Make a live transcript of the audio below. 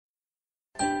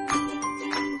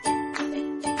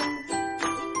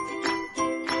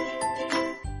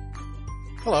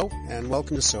Hello, and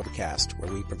welcome to Sobercast,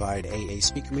 where we provide AA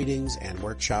speaker meetings and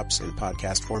workshops in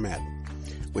podcast format.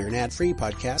 We're an ad-free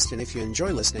podcast, and if you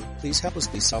enjoy listening, please help us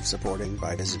be self-supporting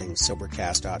by visiting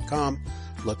Sobercast.com,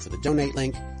 look for the donate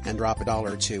link, and drop $1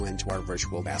 or $2 into our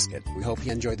virtual basket. We hope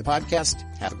you enjoy the podcast.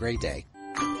 Have a great day.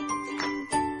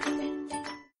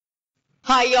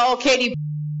 Hi, y'all. Katie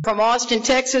from Austin,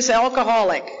 Texas,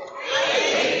 alcoholic.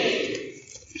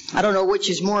 I don't know which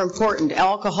is more important,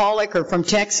 alcoholic or from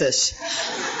Texas.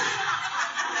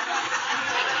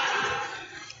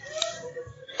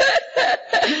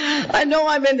 I know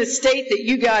I'm in the state that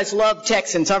you guys love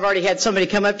Texans. I've already had somebody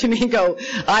come up to me and go,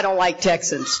 I don't like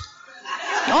Texans.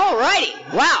 All righty.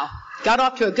 Wow. Got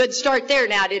off to a good start there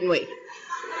now, didn't we?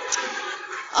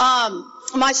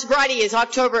 My sobriety date is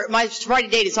October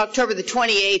the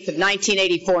 28th of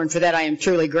 1984, and for that I am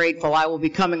truly grateful. I will be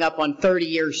coming up on 30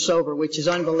 years sober, which is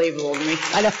unbelievable to me.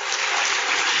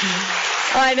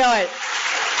 I know it.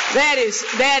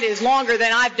 That is longer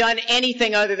than I've done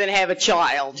anything other than have a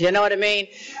child. You know what I mean?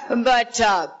 But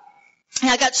I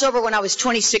got sober when I was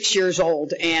 26 years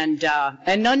old, and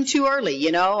none too early.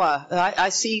 You know, I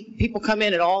see people come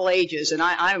in at all ages, and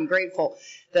I am grateful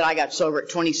that I got sober at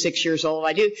 26 years old.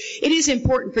 I do. It is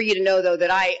important for you to know, though, that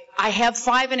I have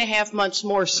 5.5 months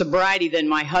more sobriety than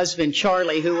my husband,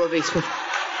 Charlie, who will be,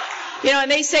 you know, and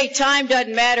they say time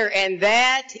doesn't matter, and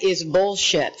that is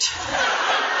bullshit.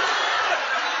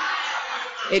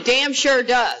 It damn sure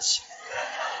does.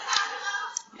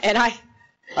 And I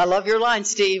love your line,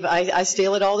 Steve. I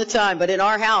steal it all the time. But in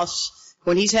our house,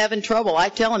 when he's having trouble, I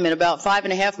tell him in about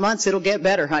 5.5 months, it'll get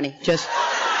better, honey. Just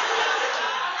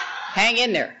hang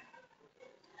in there.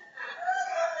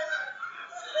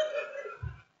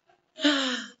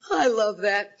 I love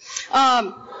that.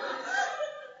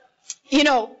 You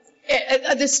know,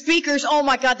 the speakers, oh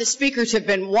my God, the speakers have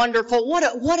been wonderful.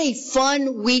 What a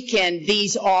fun weekend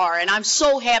these are. And I'm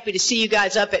so happy to see you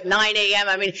guys up at 9 a.m.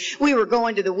 I mean, we were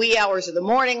going to the wee hours of the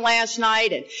morning last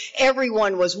night, and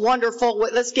everyone was wonderful.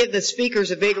 Let's give the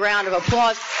speakers a big round of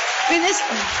applause. I mean, this,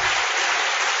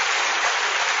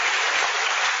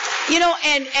 you know,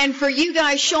 and for you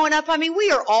guys showing up, I mean,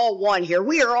 we are all one here.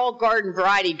 We are all garden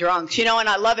variety drunks, you know, and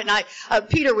I love it. And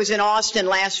Peter was in Austin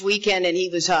last weekend, and he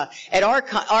was at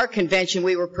our convention.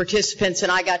 We were participants,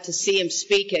 and I got to see him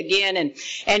speak again.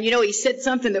 And you know, he said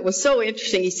something that was so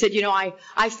interesting. He said, you know,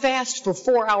 I fast for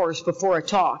 4 hours before a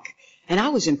talk, and I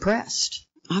was impressed.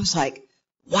 I was like,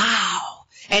 wow.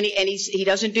 And he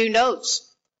doesn't do notes.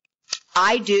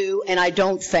 I do, and I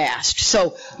don't fast.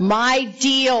 So my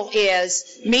deal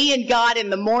is me and God in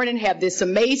the morning have this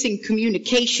amazing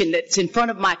communication that's in front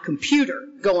of my computer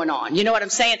going on. You know what I'm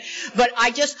saying? But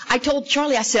I told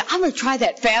Charlie, I said, I'm going to try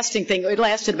that fasting thing. It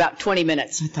lasted about 20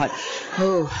 minutes. I thought,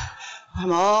 oh,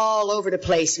 I'm all over the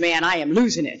place, man. I am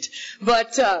losing it.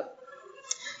 But,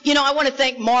 you know, I want to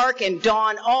thank Mark and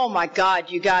Dawn. Oh my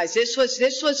God, you guys, this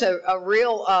was a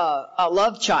real a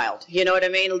love child. You know what I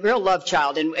mean? A real love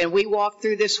child. And we walked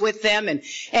through this with them. And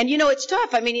you know, it's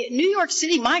tough. I mean, New York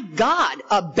City, my God,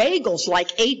 a bagel's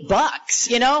like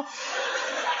 $8. You know.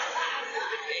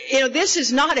 You know, this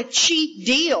is not a cheap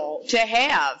deal to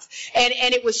have.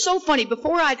 And it was so funny.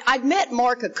 Before I'd met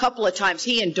Mark a couple of times,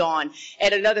 he and Dawn,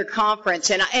 at another conference.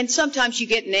 And sometimes you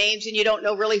get names and you don't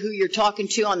know really who you're talking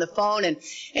to on the phone. And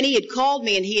he had called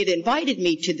me and he had invited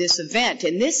me to this event.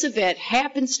 And this event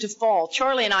happens to fall.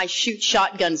 Charlie and I shoot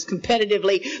shotguns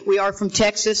competitively. We are from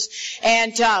Texas.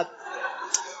 And you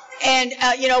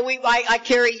know, I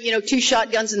carry, you know, 2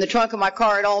 shotguns in the trunk of my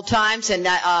car at all times.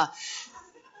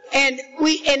 And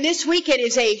this weekend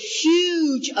is a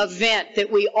huge event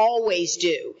that we always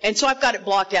do. And so I've got it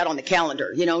blocked out on the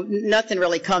calendar. You know, nothing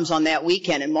really comes on that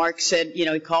weekend. And Mark said, you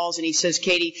know, he calls and he says,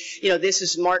 Katie, you know, this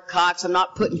is Mark Cox. I'm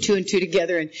not putting 2 and 2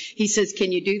 together. And he says,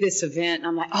 can you do this event? And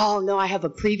I'm like, oh, no, I have a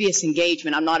previous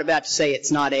engagement. I'm not about to say it's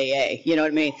not AA. You know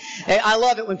what I mean? I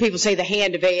love it when people say the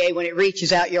hand of AA. When it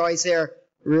reaches out, you're always there.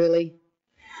 Really?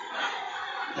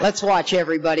 Let's watch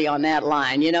everybody on that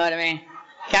line. You know what I mean?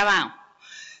 Come on.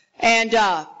 And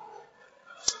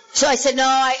so I said, no,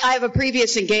 I have a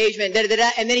previous engagement.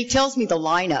 And then he tells me the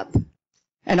lineup.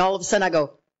 And all of a sudden I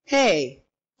go, hey,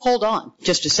 hold on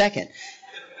just a second.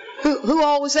 Who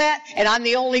all was that? And I'm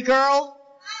the only girl?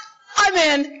 I'm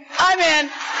in. Oh,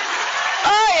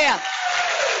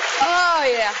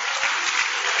 yeah.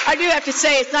 I do have to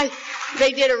say, it's nice.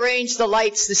 They did arrange the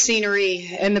lights, the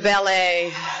scenery, and the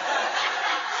ballet.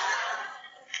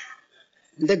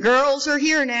 The girls are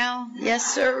here now.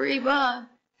 Yes, sir, Reba.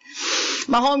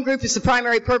 My home group is the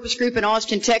Primary Purpose Group in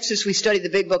Austin, Texas. We study the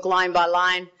Big Book line by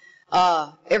line.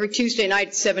 every Tuesday night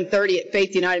at 7:30 at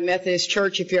Faith United Methodist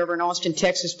Church. If you're ever in Austin,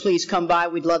 Texas, please come by.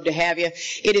 We'd love to have you.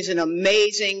 It is an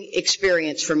amazing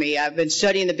experience for me. I've been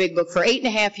studying the Big Book for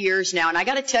 8.5 years now, and I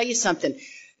got to tell you something.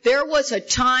 There was a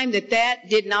time that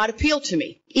did not appeal to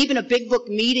me. Even a Big Book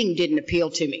meeting didn't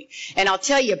appeal to me. And I'll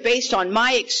tell you, based on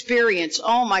my experience,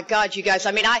 oh my God, you guys,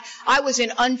 I mean, I was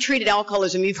in untreated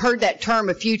alcoholism. You've heard that term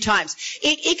a few times.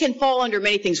 It can fall under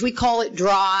many things. We call it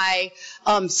dry,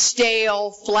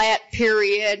 stale, flat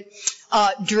period,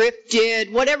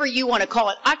 drifted, whatever you want to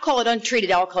call it. I call it untreated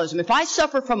alcoholism. If I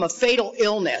suffer from a fatal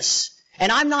illness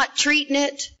and I'm not treating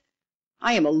it,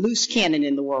 I am a loose cannon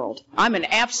in the world. I'm an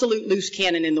absolute loose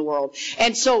cannon in the world.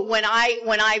 And so when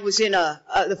I was in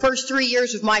the first 3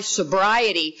 years of my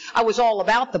sobriety, I was all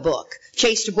about the book.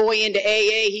 Chased a boy into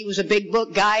AA. He was a Big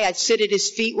Book guy. I'd sit at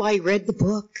his feet while he read the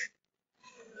book.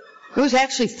 It was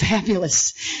actually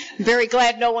fabulous. I'm very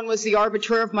glad no one was the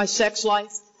arbiter of my sex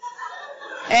life.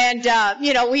 And,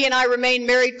 he and I remained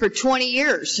married for 20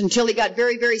 years until he got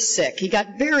very, very sick. He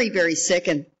got very, very sick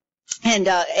and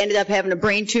ended up having a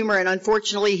brain tumor, and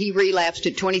unfortunately he relapsed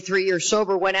at 23 years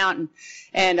sober, went out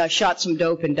and shot some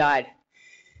dope and died.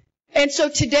 And so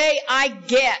today I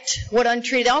get what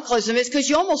untreated alcoholism is, because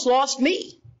you almost lost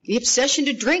me. The obsession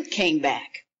to drink came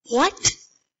back. What?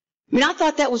 I mean, I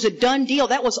thought that was a done deal.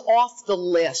 That was off the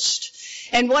list.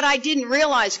 And what I didn't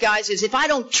realize, guys, is if I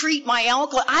don't treat my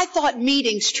alcohol, I thought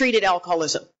meetings treated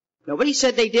alcoholism. Nobody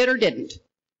said they did or didn't.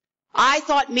 I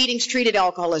thought meetings treated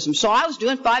alcoholism. So I was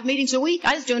doing 5 meetings a week.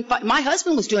 My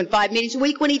husband was doing 5 meetings a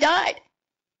week when he died.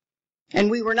 And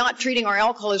we were not treating our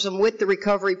alcoholism with the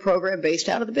recovery program based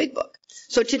out of the Big Book.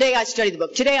 So today I study the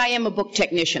book. Today I am a book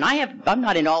technician. I'm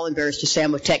not at all embarrassed to say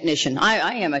I'm a technician.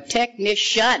 I am a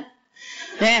technician.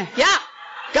 Yeah.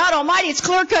 God almighty, it's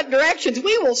clear-cut directions.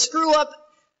 We will screw up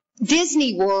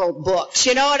Disney World books.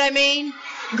 You know what I mean?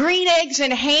 Green eggs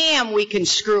and ham we can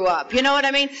screw up. You know what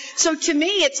I mean? So to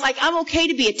me, it's like I'm okay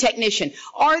to be a technician.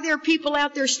 Are there people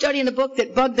out there studying the book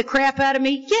that bug the crap out of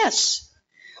me? Yes.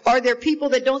 Are there people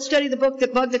that don't study the book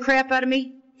that bug the crap out of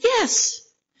me? Yes.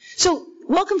 So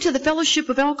welcome to the Fellowship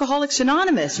of Alcoholics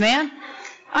Anonymous, man.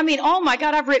 I mean, oh my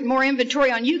God, I've written more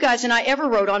inventory on you guys than I ever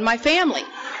wrote on my family.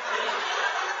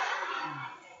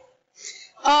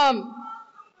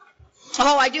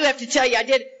 I do have to tell you, I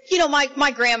did,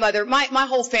 my grandmother, my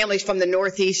whole family's from the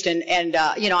Northeast, and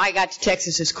I got to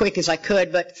Texas as quick as I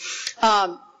could, but,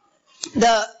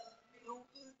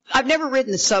 I've never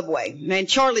ridden the subway. Man,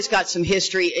 Charlie's got some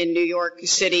history in New York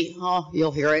City. Oh,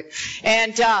 you'll hear it.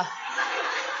 And,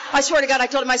 I swear to God, I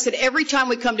told him, I said, every time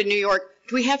we come to New York,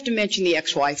 do we have to mention the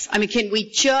ex-wife? I mean, can we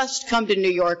just come to New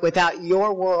York without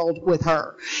your world with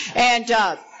her? And,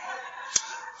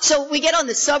 so we get on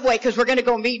the subway because we're going to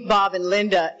go meet Bob and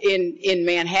Linda in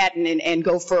Manhattan and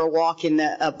go for a walk in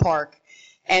the park.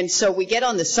 And so we get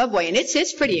on the subway, and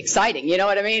it's pretty exciting, you know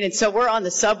what I mean? And so we're on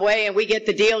the subway, and we get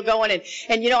the deal going, and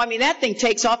that thing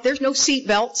takes off. There's no seat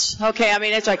belts, okay? I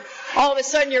mean, it's like all of a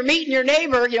sudden you're meeting your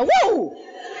neighbor, whoa!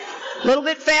 A little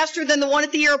bit faster than the one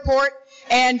at the airport,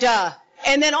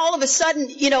 and then all of a sudden,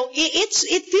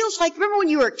 it feels like, remember when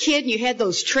you were a kid and you had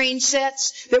those train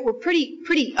sets that were pretty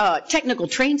technical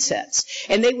train sets,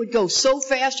 and they would go so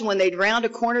fast, and when they'd round a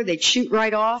corner, they'd shoot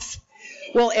right off?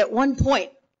 Well, at one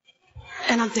point,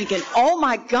 and I'm thinking, oh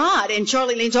my God, and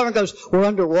Charlie leans over and goes, we're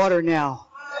underwater now.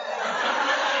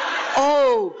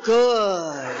 Oh,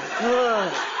 good.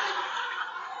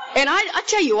 And I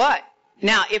tell you what,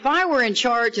 now, if I were in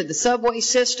charge of the subway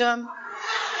system,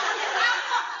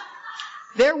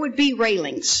 there would be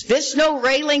railings. This no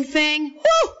railing thing,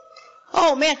 whoo!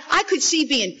 Oh man, I could see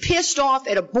being pissed off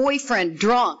at a boyfriend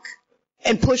drunk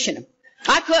and pushing him.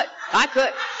 I could.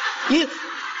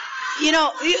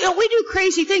 We do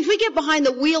crazy things. We get behind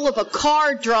the wheel of a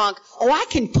car drunk. Oh, I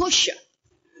can push you.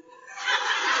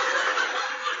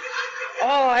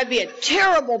 Oh, that'd be a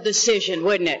terrible decision,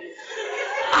 wouldn't it?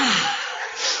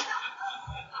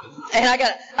 And I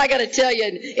got to tell you,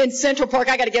 in Central Park,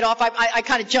 I got to get off. I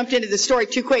kind of jumped into the story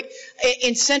too quick.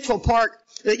 In Central Park,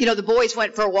 the boys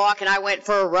went for a walk and I went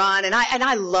for a run, and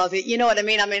I love it. You know what I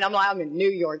mean? I'm in New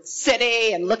York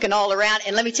City and looking all around,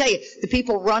 and let me tell you, the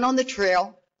people run on the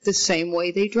trail the same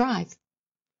way they drive.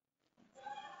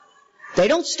 They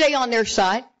don't stay on their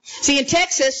side. See, in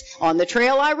Texas, on the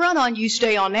trail I run on, you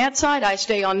stay on that side, I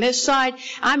stay on this side.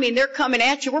 I mean, they're coming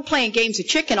at you. We're playing games of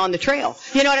chicken on the trail.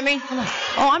 You know what I mean?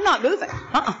 Oh, I'm not moving.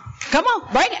 Come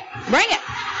on, bring it.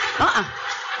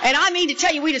 And I mean to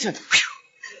tell you, we just went, whew,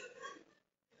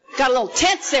 got a little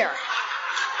tense there.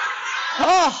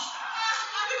 Oh.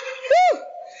 Whew.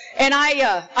 And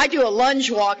I do a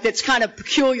lunge walk that's kind of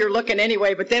peculiar looking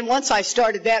anyway, but then once I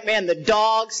started that, man, the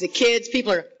dogs, the kids,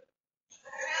 people are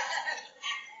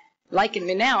liking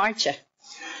me now, aren't you?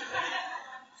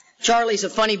 Charlie's a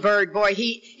funny bird. Boy,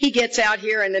 he gets out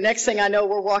here, and the next thing I know,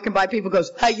 we're walking by, people goes,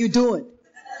 "How you doing?"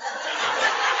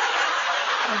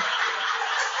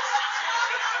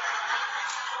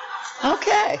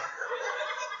 Okay.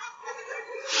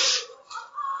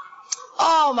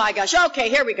 Oh my gosh. Okay,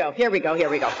 here we go.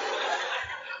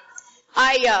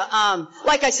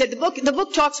 Like I said, the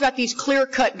book talks about these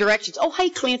clear-cut directions. Oh, hey,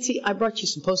 Clancy, I brought you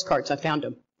some postcards. I found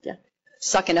them. Yeah.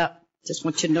 Sucking up. Just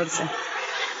want you to notice that.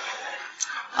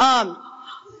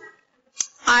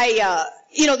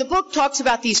 The book talks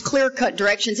about these clear-cut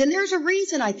directions, and there's a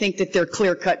reason I think that they're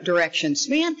clear-cut directions.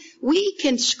 Man, we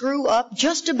can screw up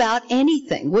just about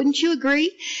anything. Wouldn't you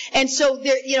agree? And so,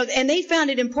 and they found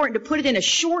it important to put it in a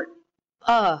short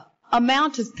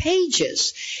amount of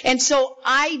pages. And so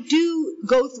I do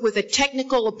go with a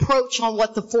technical approach on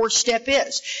what the fourth step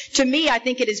is. To me, I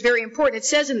think it is very important. It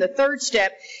says in the third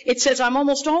step, it says, I'm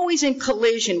almost always in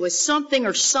collision with something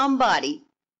or somebody,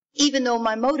 even though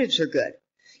my motives are good.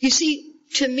 You see,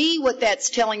 to me, what that's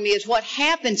telling me is what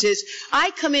happens is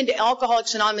I come into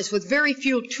Alcoholics Anonymous with very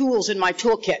few tools in my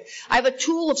toolkit. I have a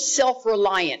tool of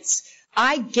self-reliance.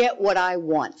 I get what I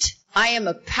want. I am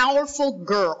a powerful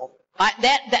girl.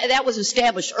 That was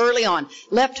established early on.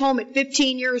 Left home at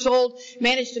 15 years old,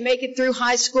 managed to make it through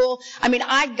high school. I mean,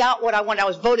 I got what I wanted. I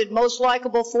was voted most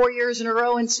likable 4 years in a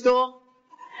row in school.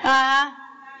 You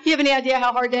have any idea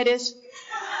how hard that is?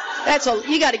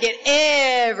 You got to get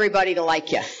everybody to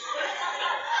like you.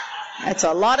 That's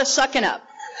a lot of sucking up.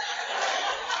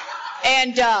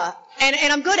 And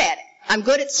I'm good at it. I'm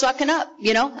good at sucking up,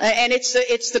 and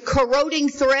it's the corroding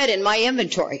thread in my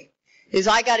inventory. Is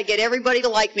I got to get everybody to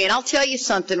like me. And I'll tell you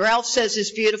something. Ralph says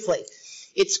this beautifully.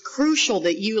 It's crucial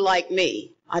that you like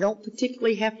me. I don't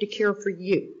particularly have to care for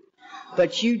you,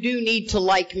 but you do need to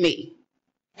like me.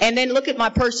 And then look at my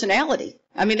personality.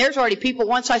 I mean, there's already people,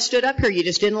 once I stood up here, you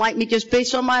just didn't like me just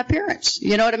based on my appearance.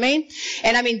 You know what I mean?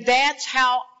 And I mean,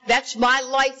 that's my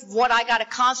life, what I got to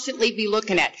constantly be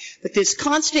looking at. But this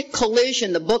constant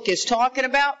collision the book is talking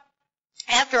about,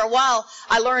 after a while,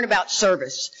 I learn about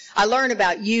service. I learn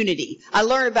about unity. I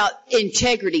learn about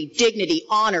integrity, dignity,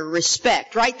 honor,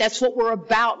 respect, right? That's what we're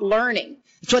about learning.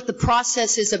 It's what the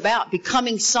process is about,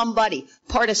 becoming somebody,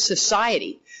 part of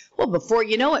society. Well, before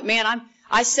you know it, man,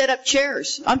 I set up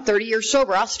chairs. I'm 30 years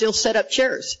sober. I'll still set up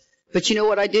chairs. But you know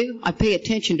what I do? I pay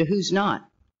attention to who's not.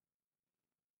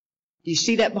 Do you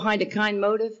see that behind a kind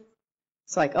motive?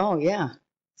 It's like, oh, yeah.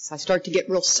 So I start to get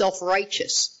real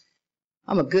self-righteous.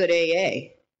 I'm a good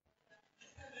AA.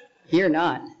 You're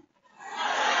not.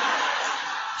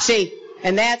 See,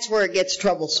 and that's where it gets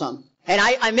troublesome. And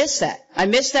I miss that. I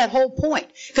miss that whole point.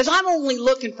 Because I'm only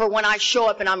looking for when I show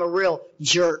up and I'm a real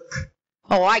jerk.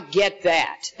 Oh, I get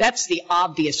that. That's the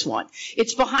obvious one.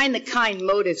 It's behind the kind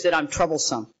motives that I'm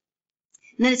troublesome.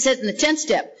 And then it says in the 10th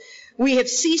step, we have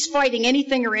ceased fighting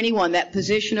anything or anyone, that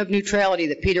position of neutrality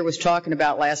that Peter was talking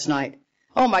about last night.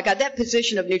 Oh my God, that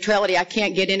position of neutrality, I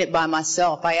can't get in it by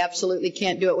myself. I absolutely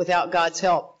can't do it without God's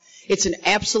help. It's an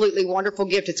absolutely wonderful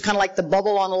gift. It's kind of like the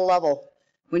bubble on a level.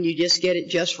 When you just get it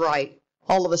just right,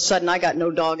 all of a sudden I got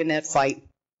no dog in that fight.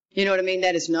 You know what I mean?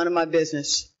 That is none of my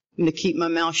business. I'm going to keep my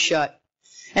mouth shut.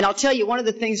 And I'll tell you, one of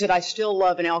the things that I still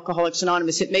love in Alcoholics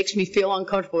Anonymous, it makes me feel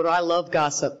uncomfortable, but I love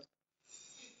gossip.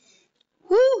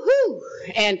 Woo-hoo!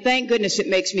 And thank goodness it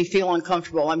makes me feel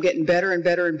uncomfortable. I'm getting better and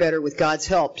better and better with God's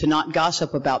help to not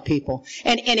gossip about people.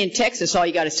 And in Texas, all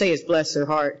you got to say is bless their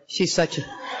heart. She's such a...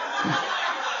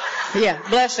 Yeah,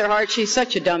 bless their heart. She's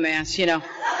such a dumbass,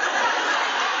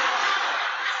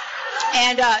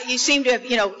 And you seem to have,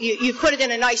 you put it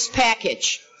in a nice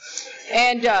package.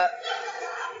 And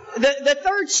the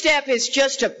third step is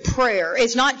just a prayer.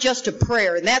 It's not just a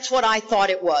prayer, and that's what I thought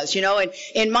it was, And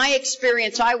in my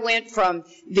experience, I went from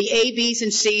the A, B's,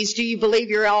 and C's. Do you believe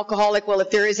you're alcoholic? Well,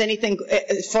 if there is anything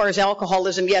as far as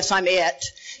alcoholism, yes, I'm it.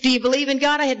 Do you believe in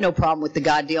God? I had no problem with the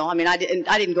God deal. I mean, I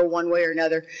didn't go one way or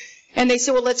another. And they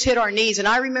said, well, let's hit our knees. And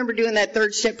I remember doing that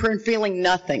third step prayer and feeling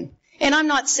nothing. And I'm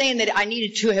not saying that I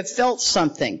needed to have felt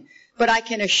something. But I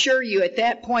can assure you at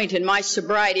that point in my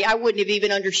sobriety, I wouldn't have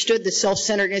even understood the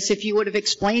self-centeredness if you would have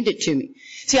explained it to me.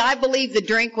 See, I believe the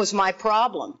drink was my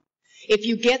problem. If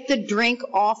you get the drink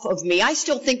off of me, I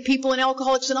still think people in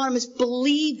Alcoholics Anonymous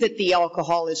believe that the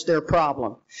alcohol is their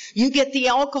problem. You get the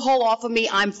alcohol off of me,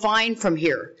 I'm fine from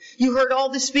here. You heard all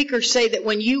the speakers say that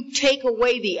when you take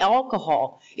away the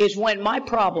alcohol is when my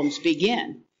problems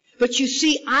begin. But you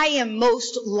see, I am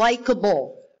most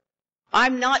likable.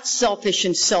 I'm not selfish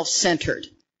and self-centered.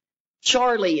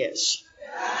 Charlie is.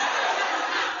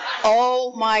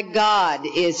 Oh my God,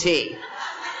 is he.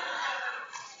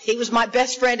 He was my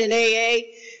best friend in AA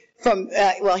from,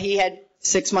 he had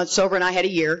 6 months sober and I had a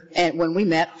year when we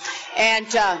met. And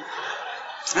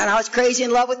I was crazy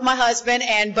in love with my husband,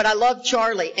 but I loved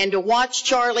Charlie. And to watch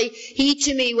Charlie, he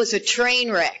to me was a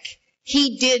train wreck.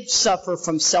 He did suffer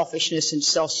from selfishness and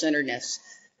self-centeredness,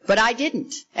 but I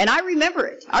didn't. And I remember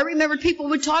it. I remember people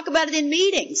would talk about it in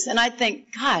meetings, and I'd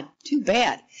think, God, too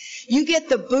bad. You get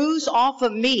the booze off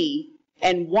of me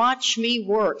and watch me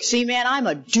work. See, man, I'm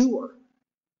a doer.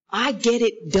 I get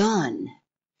it done.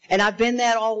 And I've been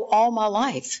that all my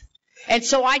life. And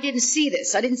so I didn't see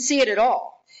this. I didn't see it at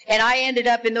all. And I ended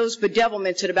up in those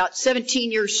bedevilments at about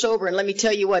 17 years sober. And let me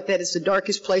tell you what, that is the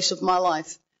darkest place of my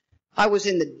life. I was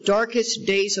in the darkest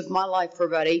days of my life for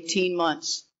about 18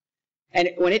 months. And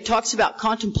when it talks about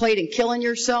contemplating killing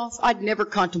yourself, I'd never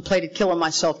contemplated killing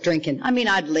myself drinking. I mean,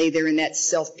 I'd lay there in that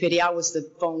self-pity. I was the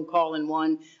phone calling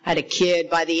one. I had a kid.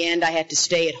 By the end, I had to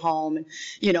stay at home. And,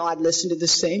 I'd listen to the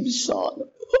same song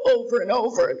over and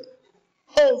over and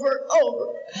over and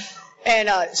over. And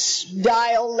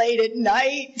dial late at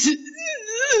night.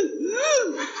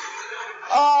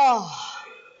 Oh.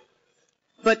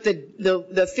 But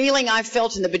the feeling I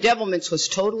felt in the bedevilments was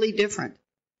totally different.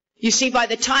 You see, by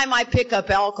the time I pick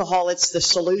up alcohol, it's the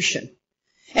solution.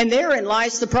 And therein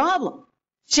lies the problem.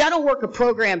 See, I don't work a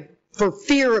program for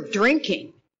fear of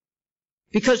drinking.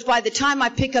 Because by the time I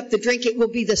pick up the drink, it will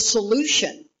be the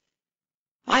solution.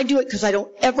 I do it because I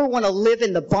don't ever want to live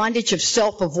in the bondage of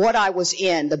self of what I was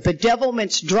in. The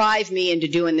bedevilments drive me into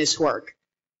doing this work.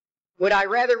 Would I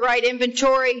rather write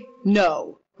inventory?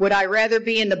 No. Would I rather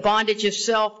be in the bondage of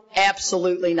self?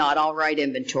 Absolutely not. I'll write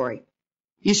inventory.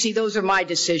 You see, those are my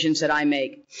decisions that I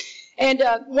make. And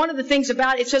one of the things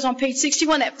about it says on page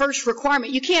 61, that first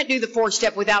requirement, you can't do the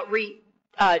 4-step without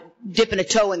dipping a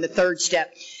toe in the 3rd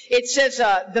step. It says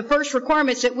the first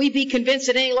requirement is that we be convinced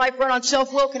that any life run on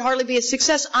self-will can hardly be a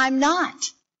success. I'm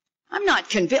not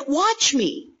convinced. Watch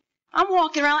me. I'm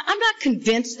walking around. I'm not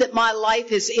convinced that my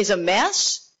life is a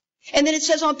mess. And then it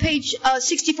says on page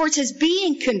 64, it says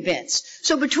being convinced.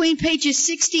 So between pages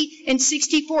 60 and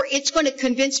 64, it's going to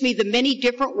convince me the many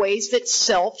different ways that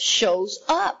self shows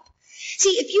up. See,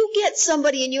 if you get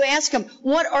somebody and you ask them,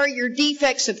 what are your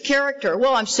defects of character?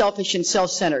 Well, I'm selfish and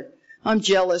self-centered. I'm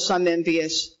jealous. I'm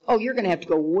envious. Oh, you're going to have to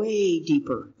go way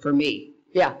deeper for me.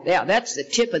 Yeah, that's the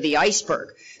tip of the iceberg.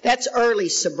 That's early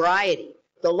sobriety.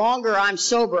 The longer I'm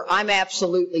sober, I'm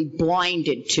absolutely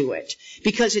blinded to it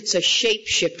because it's a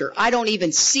shapeshifter. I don't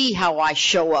even see how I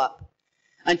show up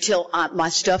until my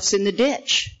stuff's in the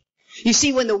ditch. You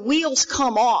see, when the wheels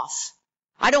come off,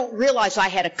 I don't realize I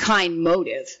had a kind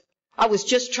motive. I was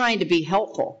just trying to be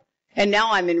helpful, and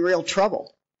now I'm in real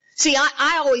trouble. See,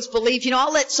 I always believe,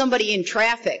 I'll let somebody in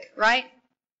traffic, right?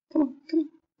 Come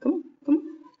on.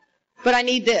 But I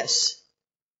need this.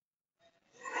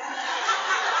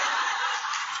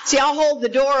 See, I'll hold the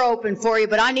door open for you,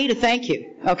 but I need a thank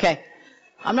you. Okay.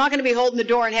 I'm not going to be holding the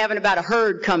door and having about a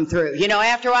herd come through.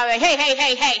 After a while, I'm like,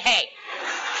 hey.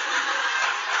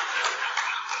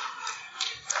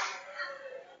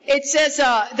 It says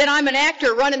that I'm an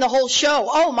actor running the whole show.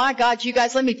 Oh, my God, you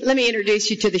guys, let me introduce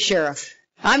you to the sheriff.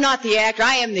 I'm not the actor.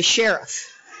 I am the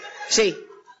sheriff. See,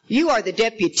 you are the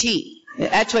deputy.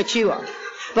 That's what you are.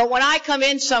 But when I come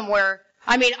in somewhere,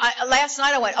 last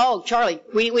night I went, oh, Charlie,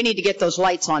 we need to get those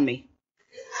lights on me.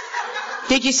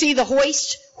 Did you see the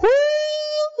hoist? Woo,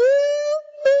 woo,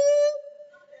 woo.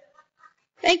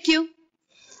 Thank you.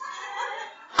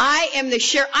 I am the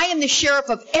sheriff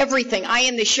of everything. I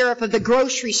am the sheriff of the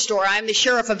grocery store. I am the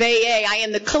sheriff of AA. I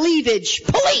am the cleavage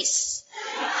police.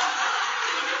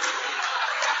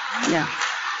 Yeah.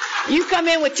 You come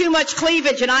in with too much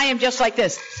cleavage and I am just like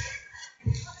this.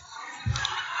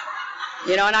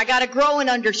 And I got to grow in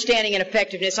understanding and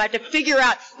effectiveness. I have to figure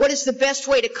out what is the best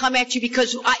way to come at you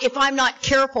because if I'm not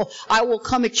careful, I will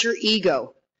come at your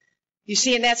ego. You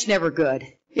see, and that's never good.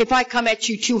 If I come at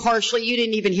you too harshly, you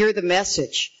didn't even hear the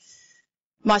message.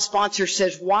 My sponsor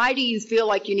says, why do you feel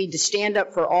like you need to stand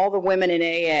up for all the women in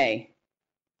AA?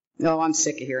 No, I'm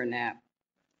sick of hearing that.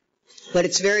 But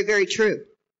it's very, very true.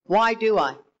 Why do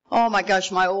I? Oh, my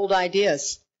gosh, my old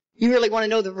ideas. You really want to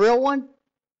know the real one?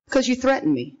 Because you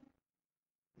threatened me.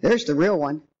 There's the real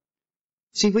one.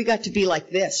 See, we got to be like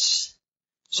this.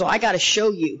 So I got to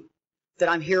show you that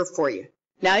I'm here for you.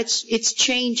 Now, it's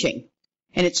changing,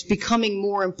 and it's becoming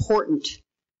more important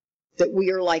that we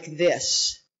are like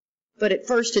this. But at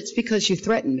first, it's because you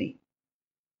threatened me.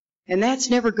 And that's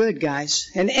never good, guys.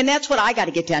 And that's what I got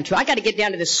to get down to. I got to get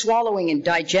down to the swallowing and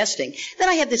digesting. Then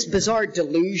I have this bizarre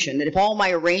delusion that if all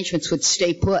my arrangements would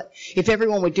stay put, if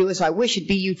everyone would do as I wish, it'd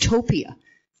be utopia.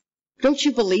 Don't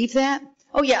you believe that?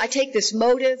 Oh, yeah, I take this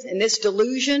motive and this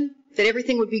delusion that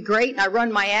everything would be great, and I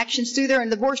run my actions through there,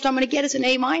 and the worst I'm going to get is an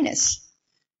A-,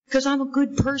 because I'm a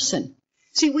good person.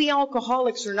 See, we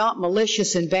alcoholics are not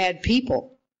malicious and bad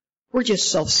people. We're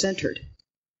just self-centered.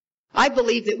 I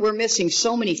believe that we're missing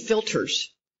so many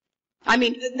filters. I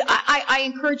mean, I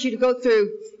encourage you to go through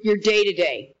your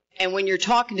day-to-day, and when you're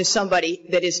talking to somebody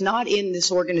that is not in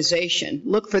this organization,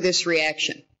 look for this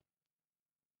reaction.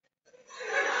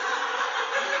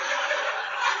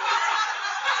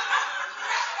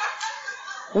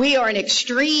 We are an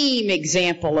extreme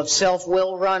example of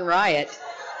self-will run riot,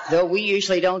 though we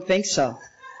usually don't think so.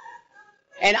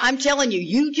 And I'm telling you,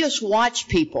 you just watch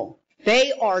people.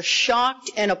 They are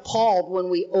shocked and appalled when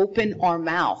we open our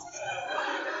mouth.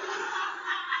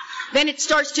 Then it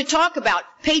starts to talk about,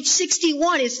 page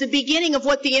 61 is the beginning of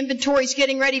what the inventory is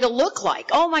getting ready to look like.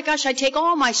 Oh my gosh, I take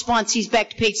all my sponsees back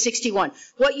to page 61.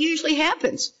 What usually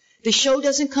happens? The show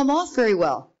doesn't come off very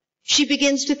well. She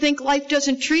begins to think life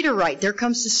doesn't treat her right. There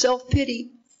comes the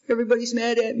self-pity. Everybody's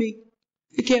mad at me.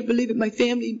 I can't believe it. My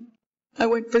family, I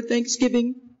went for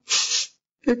Thanksgiving.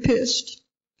 They're pissed.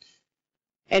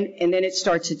 And then it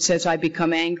starts, it says, I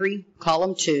become angry,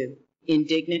 column 2.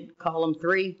 Indignant, column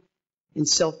 3. And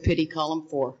self-pity, column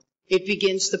 4. It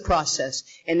begins the process.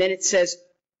 And then it says,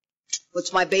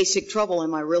 what's my basic trouble?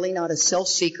 Am I really not a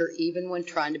self-seeker even when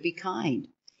trying to be kind?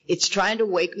 It's trying to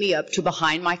wake me up to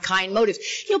behind my kind motives.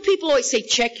 You know, people always say,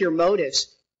 check your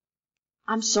motives.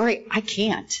 I'm sorry, I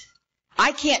can't.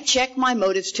 I can't check my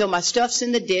motives till my stuff's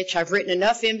in the ditch. I've written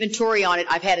enough inventory on it.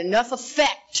 I've had enough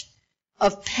effect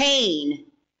of pain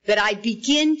that I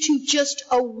begin to just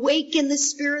awaken the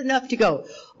spirit enough to go,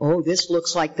 oh, this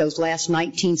looks like those last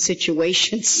 19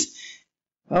 situations.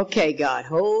 Okay, God,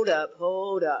 hold up,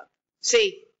 hold up.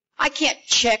 See, I can't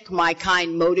check my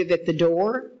kind motive at the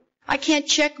door. I can't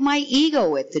check my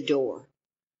ego at the door.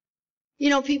 You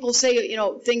know, people say, you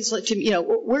know, things like, you know,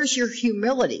 where's your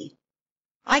humility?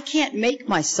 I can't make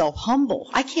myself humble.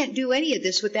 I can't do any of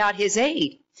this without His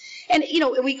aid. And, you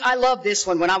know, I love this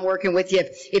one when I'm working with you.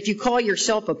 If you call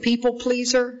yourself a people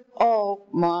pleaser, oh,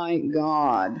 my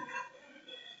God.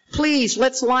 Please,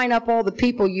 let's line up all the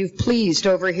people you've pleased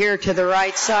over here to the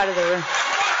right side of the room.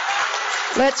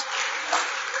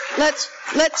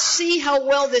 Let's see how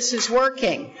well this is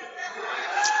working.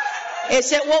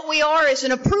 It's that what we are is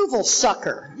an approval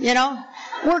sucker, you know.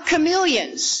 We're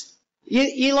chameleons.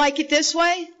 You like it this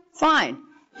way? Fine.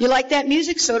 You like that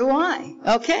music? So do I.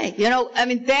 Okay. You know, I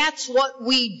mean, that's what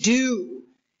we do.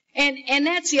 And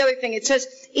that's the other thing. It says,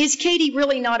 is Katie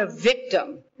really not a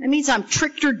victim? That means I'm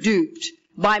tricked or duped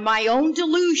by my own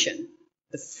delusion,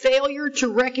 the failure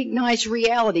to recognize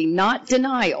reality, not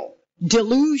denial,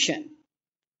 delusion.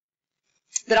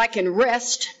 That I can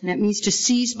wrest, and that means to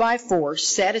seize by force,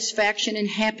 satisfaction and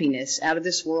happiness out of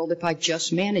this world if I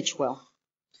just manage well.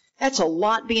 That's a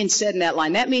lot being said in that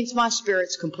line. That means my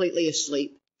spirit's completely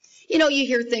asleep. You know, you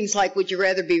hear things like, would you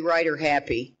rather be right or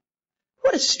happy?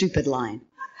 What a stupid line.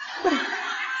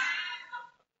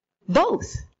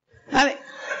 Both. I mean,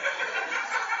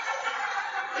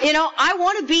 you know, I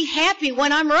want to be happy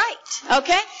when I'm right,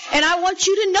 okay? And I want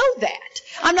you to know that.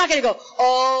 I'm not going to go,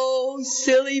 oh,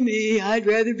 silly me, I'd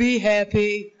rather be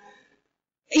happy.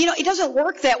 You know, it doesn't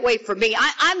work that way for me.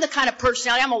 I'm the kind of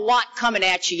personality, I'm a lot coming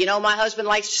at you. You know, my husband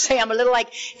likes to say I'm a little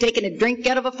like taking a drink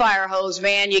out of a fire hose,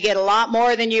 man. You get a lot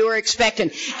more than you were expecting.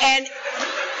 And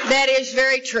that is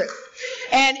very true.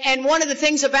 And one of the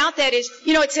things about that is,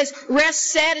 you know, it says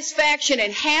rest, satisfaction,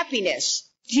 and happiness.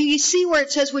 Do you see where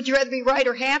it says, would you rather be right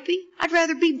or happy? I'd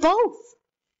rather be both.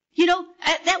 You know,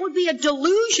 that would be a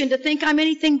delusion to think I'm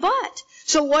anything but.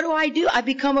 So what do? I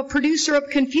become a producer of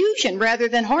confusion rather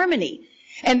than harmony.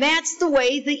 And that's the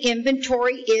way the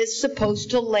inventory is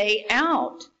supposed to lay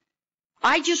out.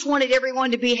 I just wanted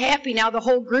everyone to be happy. Now the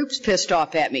whole group's pissed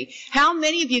off at me. How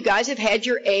many of you guys have had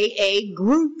your AA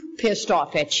group pissed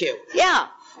off at you? Yeah.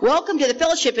 Welcome to the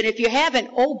fellowship. And if you haven't,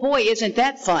 oh boy, isn't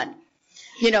that fun.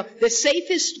 You know, the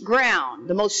safest ground,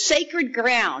 the most sacred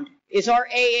ground is our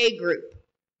AA group.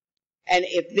 And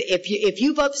if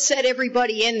you've upset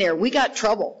everybody in there, we got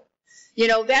trouble. You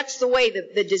know, that's the way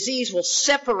the disease will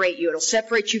separate you. It'll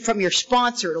separate you from your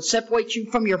sponsor. It'll separate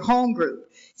you from your home group.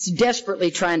 It's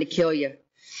desperately trying to kill you.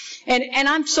 And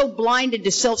I'm so blinded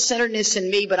to self-centeredness in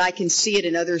me, but I can see it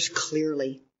in others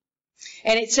clearly.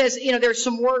 And it says, there's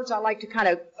some words I like to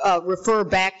kind of refer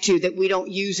back to that we don't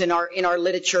use in our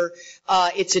literature.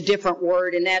 It's a different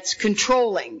word, and that's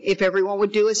controlling. If everyone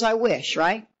would do as I wish,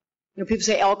 right? People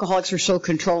say alcoholics are so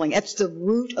controlling. That's the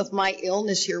root of my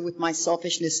illness here with my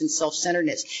selfishness and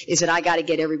self-centeredness, is that I got to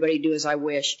get everybody to do as I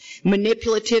wish.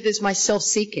 Manipulative is my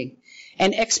self-seeking,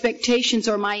 and expectations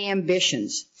are my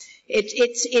ambitions.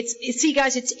 See,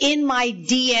 guys, it's in my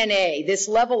DNA, this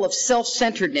level of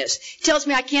self-centeredness. It tells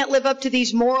me I can't live up to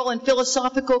these moral and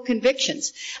philosophical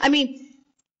convictions. I mean,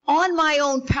 on my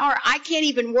own power, I can't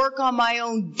even work on my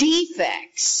own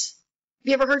defects. Have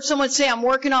you ever heard someone say, I'm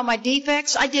working on my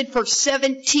defects? I did for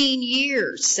 17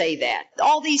 years say that.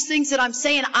 All these things that I'm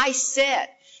saying, I said.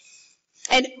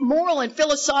 And moral and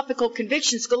philosophical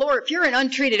convictions galore. If you're in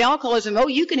untreated alcoholism,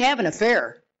 you can have an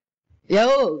affair.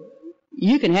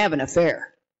 You can have an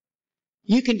affair.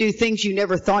 You can do things you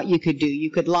never thought you could do.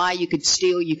 You could lie, you could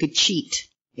steal, you could cheat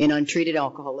in untreated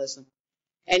alcoholism.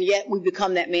 And yet we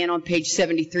become that man on page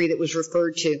 73 that was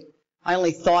referred to. I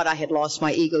only thought I had lost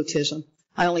my egotism.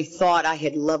 I only thought I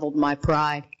had leveled my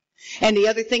pride. And the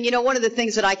other thing, one of the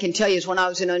things that I can tell you is when I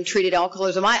was in untreated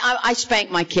alcoholism, I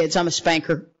spanked my kids. I'm a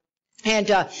spanker. And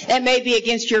that may be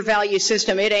against your value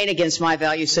system. It ain't against my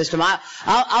value system.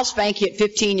 I'll spank you at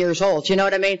 15 years old. You know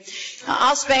what I mean?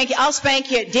 I'll spank you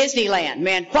at Disneyland,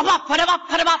 man. Put 'em up, put 'em up,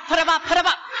 put 'em up, put 'em up, put 'em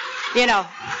up.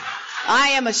 I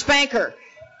am a spanker.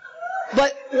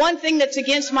 But one thing that's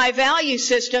against my value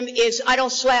system is I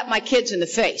don't slap my kids in the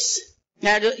face.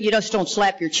 Now, you just don't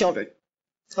slap your children.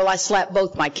 Well, I slapped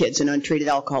both my kids in untreated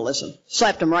alcoholism.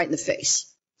 Slapped them right in the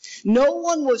face. No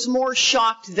one was more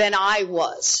shocked than I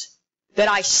was that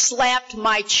I slapped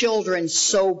my children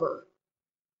sober.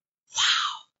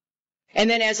 Wow. And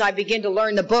then as I begin to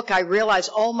learn the book, I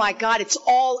realized, oh my God, it's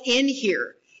all in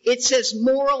here. It says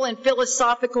moral and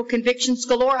philosophical convictions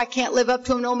galore. I can't live up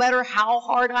to them no matter how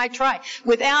hard I try.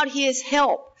 Without His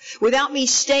help, without me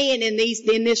staying in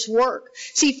this work.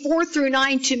 See, 4 through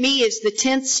 9 to me is the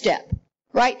 10th step,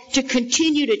 right? To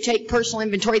continue to take personal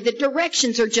inventory. The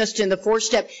directions are just in the 4th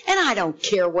step, and I don't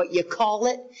care what you call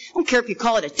it. I don't care if you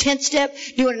call it a 10th step,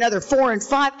 doing another 4 and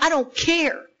 5. I don't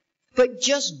care. But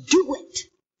just do it.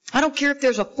 I don't care if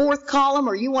there's a 4th column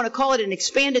or you want to call it an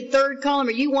expanded 3rd column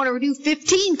or you want to do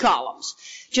 15 columns.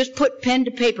 Just put pen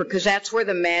to paper because that's where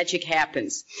the magic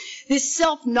happens. This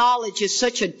self-knowledge is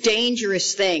such a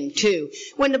dangerous thing, too.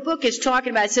 When the book is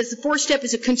talking about it, it says the 4th step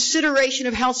is a consideration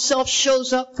of how self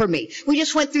shows up for me. We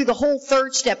just went through the whole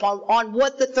 3rd step on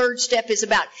what the 3rd step is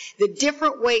about. The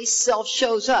different ways self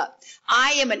shows up.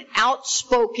 I am an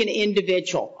outspoken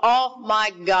individual. Oh,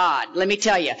 my God. Let me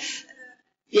tell you.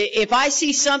 If I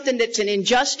see something that's an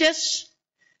injustice,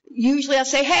 usually I'll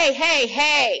say,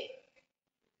 hey,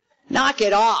 knock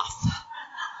it off.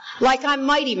 Like I'm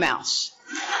Mighty Mouse.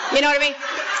 You know what I mean?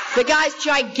 The guy's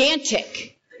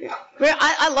gigantic.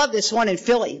 I love this one in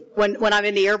Philly. When I'm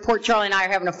in the airport, Charlie and I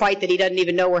are having a fight that he doesn't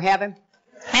even know we're having.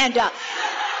 And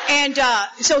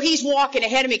so he's walking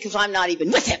ahead of me because I'm not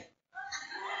even with him.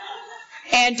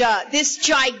 And this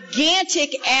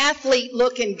gigantic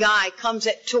athlete-looking guy comes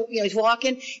he's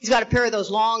walking. He's got a pair of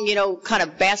those long, kind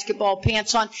of basketball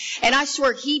pants on. And I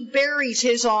swear he buries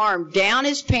his arm down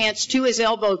his pants to his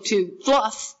elbow to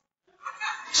fluff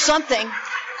something.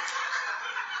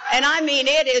 And I mean,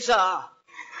 it is and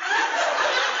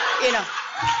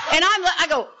I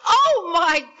go, oh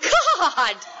my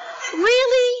God,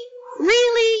 really?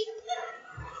 Really?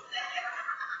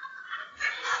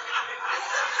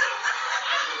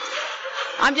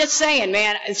 I'm just saying,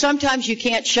 man, sometimes you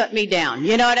can't shut me down.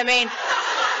 You know what I mean?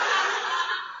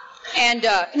 And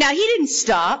now, he didn't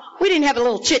stop. We didn't have a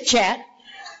little chit-chat.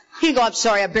 He'd go, I'm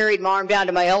sorry, I buried my arm down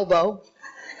to my elbow.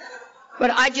 But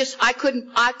I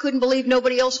couldn't believe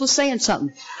nobody else was saying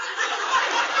something.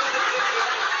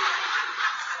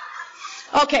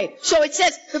 Okay, so it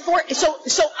says,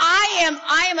 so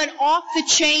I am an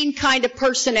off-the-chain kind of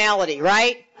personality,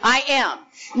 right? I am.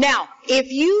 Now,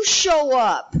 if you show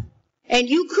up, and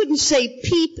you couldn't say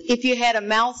peep if you had a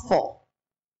mouthful.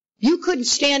 You couldn't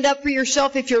stand up for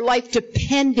yourself if your life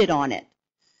depended on it.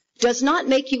 Does not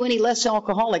make you any less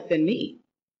alcoholic than me.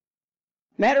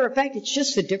 Matter of fact, it's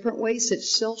just the different ways that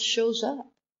self shows up.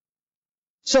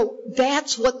 So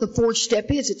that's what the 4th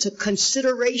step is. It's a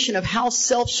consideration of how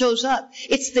self shows up.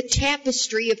 It's the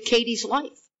tapestry of Katie's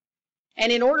life.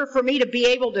 And in order for me to be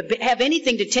able to have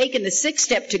anything to take in the 6th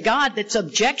step to God that's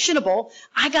objectionable,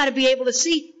 I got to be able to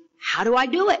see, how do I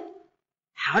do it?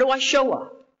 How do I show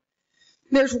up?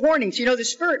 There's warnings. The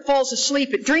spirit falls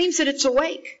asleep. It dreams that it's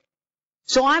awake.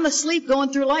 So I'm asleep going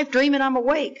through life dreaming I'm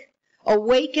awake.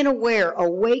 Awake and aware,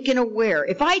 awake and aware.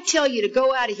 If I tell you to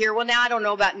go out of here, well, now I don't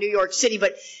know about New York City,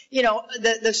 but, you know,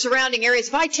 the surrounding areas,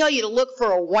 if I tell you to look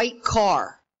for a white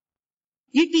car,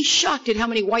 you'd be shocked at how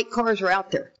many white cars are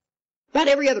out there. About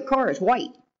every other car is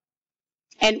white.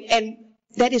 And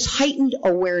that is heightened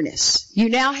awareness. You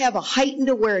now have a heightened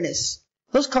awareness.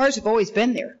 Those cars have always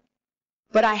been there.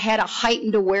 But I had a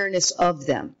heightened awareness of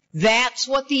them. That's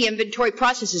what the inventory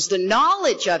process is. The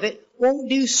knowledge of it won't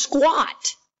do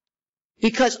squat.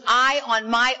 Because I, on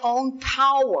my own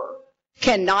power,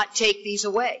 cannot take these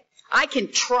away. I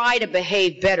can try to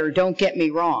behave better, don't get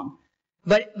me wrong.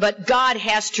 But God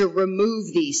has to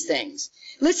remove these things.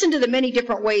 Listen to the many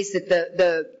different ways that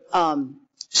the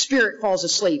spirit falls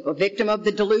asleep. A victim of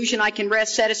the delusion, I can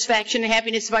rest, satisfaction, and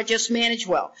happiness if I just manage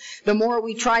well. The more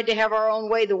we tried to have our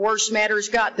own way, the worse matters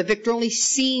got. The victor only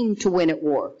seemed to win at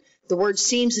war. The word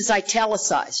seems is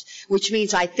italicized, which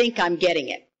means I think I'm getting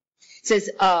it. It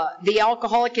says, the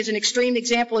alcoholic is an extreme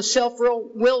example of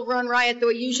self-will run riot, though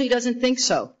he usually doesn't think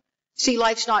so. See,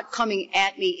 life's not coming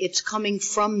at me, it's coming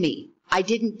from me. I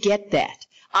didn't get that.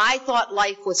 I thought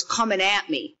life was coming at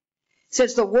me. It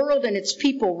says the world and its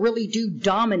people really do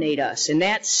dominate us. In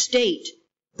that state,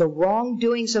 the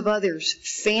wrongdoings of others,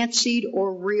 fancied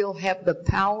or real, have the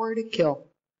power to kill.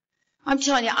 I'm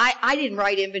telling you, I didn't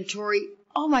write inventory.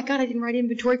 Oh my God, I didn't write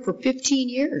inventory for 15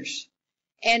 years.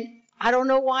 And I don't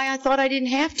know why I thought I didn't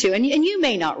have to. And you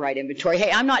may not write inventory.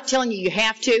 Hey, I'm not telling you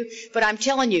have to, but I'm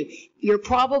telling you, you're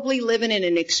probably living in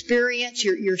an experience.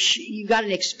 You got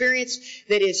an experience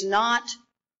that is not.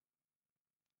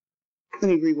 Let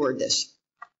me reword this,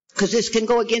 because this can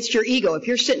go against your ego. If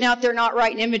you're sitting out there not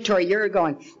writing inventory, you're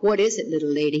going, "What is it, little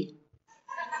lady?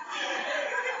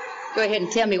 Go ahead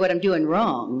and tell me what I'm doing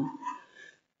wrong."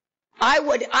 I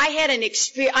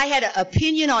had an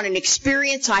opinion on an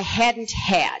experience I hadn't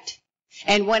had.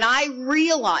 And when I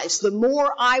realized the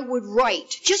more I would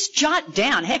write, just jot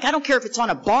down, heck, I don't care if it's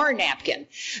on a bar napkin,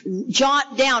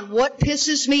 jot down what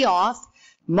pisses me off,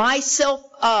 myself,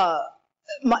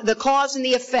 the cause and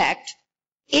the effect.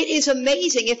 It is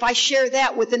amazing if I share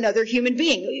that with another human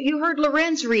being. You heard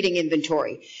Lorenz reading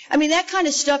inventory. I mean, that kind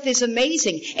of stuff is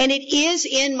amazing. And it is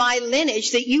in my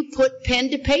lineage that you put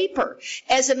pen to paper.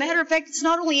 As a matter of fact, it's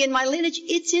not only in my lineage,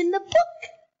 it's in the book.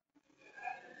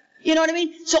 You know what I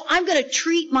mean? So I'm going to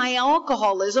treat my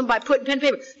alcoholism by putting pen to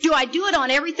paper. Do I do it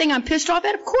on everything I'm pissed off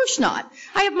at? Of course not.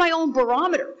 I have my own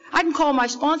barometer. I can call my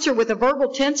sponsor with a verbal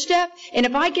 10-step, and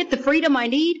if I get the freedom I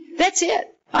need, that's it.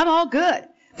 I'm all good.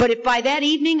 But if by that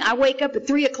evening I wake up at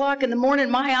 3 o'clock in the morning,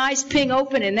 my eyes ping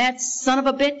open, and that son of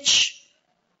a bitch,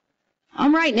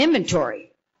 I'm writing inventory.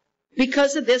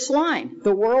 Because of this line,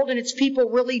 the world and its people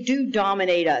really do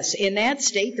dominate us. In that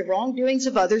state, the wrongdoings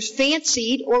of others,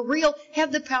 fancied or real,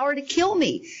 have the power to kill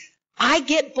me. I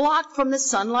get blocked from the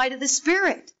sunlight of the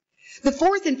Spirit. The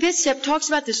fourth and fifth step talks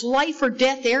about this life or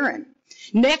death errand.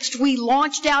 Next, we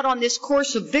launched out on this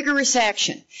course of vigorous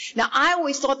action. Now, I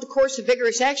always thought the course of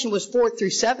vigorous action was 4 through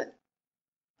 7.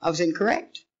 I was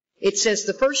incorrect. It says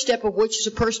the first step of which is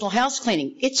a personal house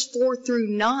cleaning. It's 4 through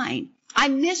 9. I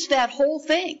missed that whole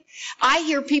thing. I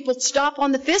hear people stop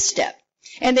on the 5th step,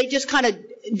 and they just kind of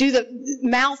do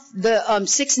the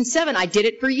 6 and 7. I did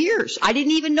it for years. I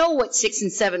didn't even know what 6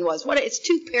 and 7 was. It's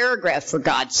 2 paragraphs, for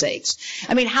God's sakes.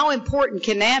 I mean, how important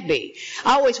can that be?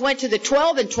 I always went to the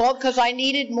 12 and 12 because I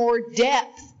needed more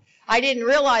depth. I didn't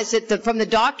realize that from the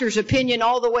doctor's opinion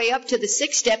all the way up to the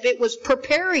 6th step, it was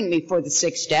preparing me for the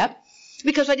 6th step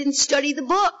because I didn't study the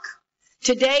book.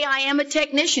 Today I am a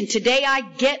technician. Today I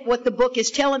get what the book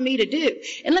is telling me to do.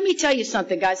 And let me tell you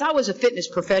something, guys. I was a fitness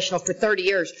professional for 30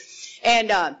 years.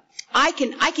 And I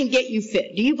can get you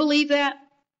fit. Do you believe that?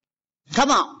 Come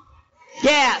on.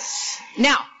 Yes.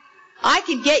 Now, I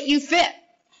can get you fit.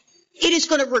 It is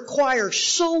going to require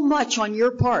so much on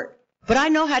your part. But I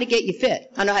know how to get you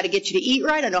fit. I know how to get you to eat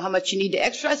right. I know how much you need to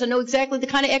exercise. I know exactly the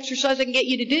kind of exercise I can get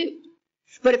you to do.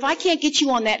 But if I can't get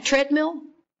you on that treadmill,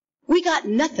 we got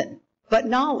nothing but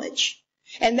knowledge.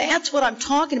 And that's what I'm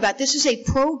talking about. This is a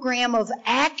program of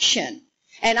action.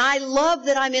 And I love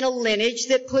that I'm in a lineage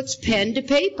that puts pen to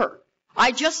paper.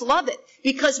 I just love it.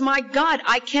 Because, my God,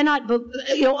 I cannot,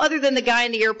 other than the guy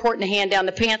in the airport and the hand down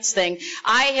the pants thing,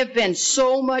 I have been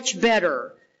so much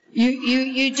better.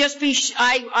 You just be,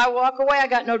 I walk away, I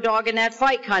got no dog in that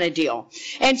fight kind of deal.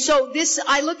 And so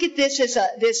I look at this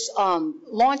as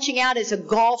launching out as a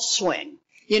golf swing.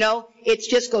 It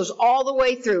just goes all the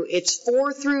way through. It's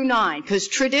 4 through 9, because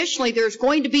traditionally there's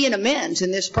going to be an amends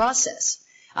in this process.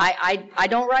 I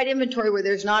don't write inventory where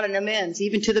there's not an amends,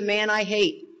 even to the man I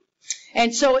hate.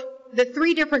 And so the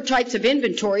 3 different types of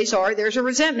inventories there's a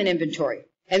resentment inventory.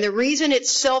 And the reason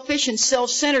it's selfish and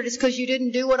self-centered is because you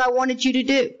didn't do what I wanted you to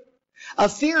do. A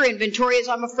fear inventory is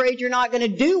I'm afraid you're not going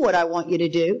to do what I want you to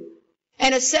do.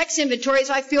 And a sex inventory is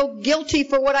I feel guilty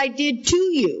for what I did to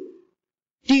you.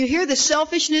 Do you hear the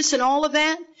selfishness and all of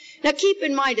that? Now keep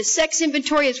in mind, a sex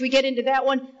inventory, as we get into that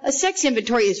one, a sex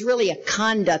inventory is really a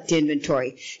conduct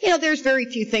inventory. You know, there's very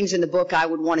few things in the book I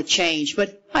would want to change,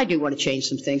 but I do want to change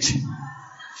some things.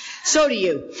 So do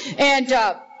you. And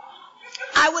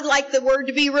I would like the word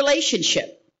to be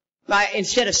relationship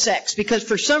instead of sex, because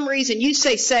for some reason you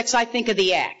say sex, I think of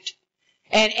the act.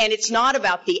 And it's not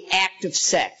about the act of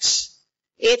sex.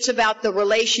 It's about the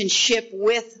relationship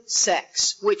with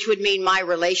sex, which would mean my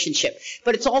relationship.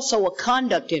 But it's also a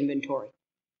conduct inventory.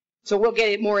 So we'll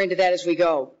get more into that as we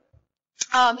go.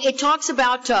 It talks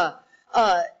about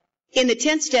in the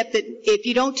 10th step that if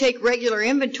you don't take regular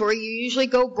inventory, you usually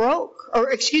go broke. Or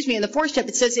excuse me, in the 4th step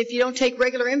it says if you don't take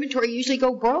regular inventory, you usually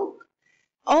go broke.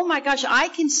 Oh my gosh, I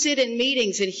can sit in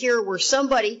meetings and hear where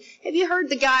somebody, have you heard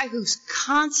the guy who's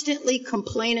constantly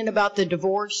complaining about the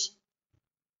divorce?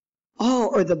 Oh,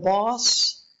 or the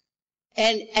boss.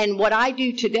 And what I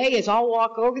do today is I'll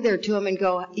walk over there to him and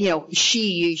go, you know,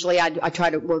 I try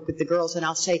to work with the girls, and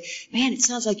I'll say, man, it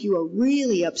sounds like you are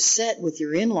really upset with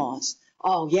your in-laws.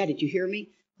 Oh, yeah, did you hear me?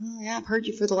 Oh, yeah, I've heard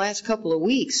you for the last couple of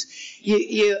weeks.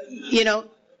 You know,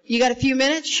 you got a few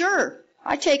minutes? Sure.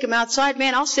 I take him outside,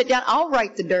 man, I'll sit down, I'll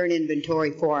write the darn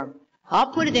inventory for him.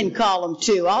 I'll put it in column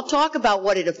 2. I'll talk about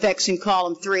what it affects in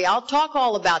column 3. I'll talk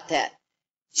all about that.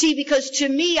 See, because to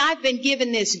me, I've been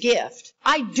given this gift.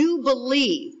 I do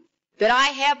believe that I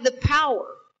have the power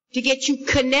to get you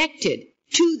connected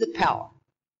to the power,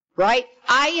 right?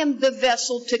 I am the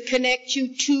vessel to connect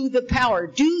you to the power.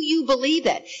 Do you believe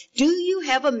that? Do you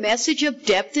have a message of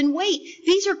depth and weight?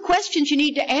 These are questions you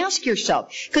need to ask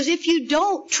yourself. Because if you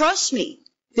don't, trust me,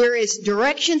 there is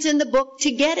directions in the book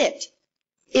to get it.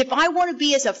 If I want to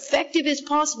be as effective as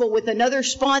possible with another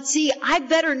sponsee, I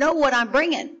better know what I'm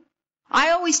bringing.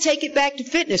 I always take it back to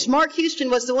fitness. Mark Houston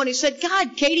was the one who said,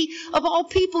 God, Katie, of all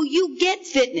people, you get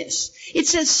fitness. It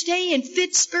says stay in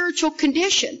fit spiritual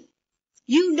condition.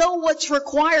 You know what's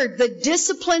required, the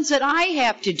disciplines that I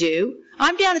have to do.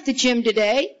 I'm down at the gym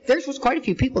today. There's quite a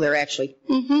few people there, actually.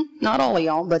 Not all of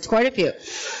y'all, but it's quite a few.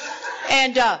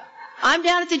 And I'm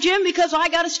down at the gym because I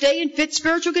got to stay in fit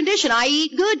spiritual condition. I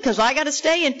eat good because I got to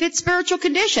stay in fit spiritual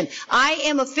condition. I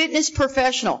am a fitness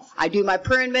professional. I do my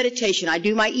prayer and meditation. I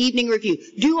do my evening review.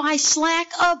 Do I slack?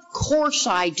 Of course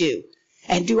I do.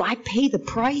 And do I pay the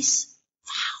price?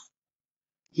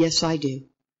 Wow. Yes, I do.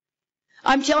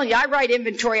 I'm telling you, I write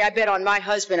inventory, I bet, on my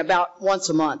husband about once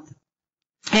a month.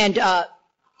 And,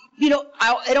 you know,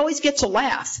 it always gets a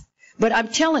laugh. But I'm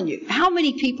telling you, how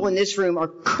many people in this room are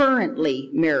currently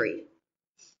married?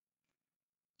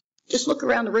 Just look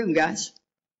around the room, guys.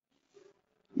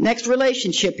 Next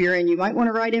relationship you're in, you might want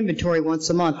to write inventory once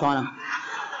a month on them.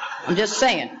 I'm just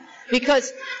saying.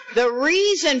 Because the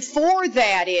reason for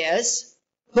that is,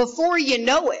 before you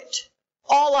know it,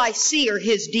 all I see are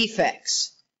his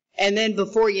defects. And then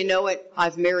before you know it,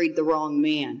 I've married the wrong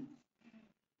man.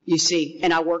 You see,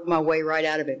 and I work my way right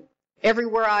out of it.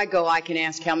 Everywhere I go, I can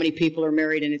ask how many people are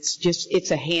married, and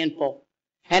it's a handful.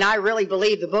 And I really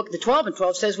believe the book, the 12 and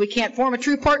 12, says we can't form a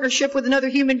true partnership with another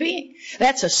human being.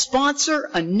 That's a sponsor,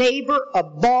 a neighbor, a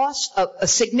boss, a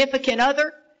significant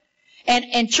other.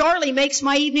 And Charlie makes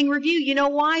my evening review. You know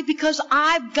why? Because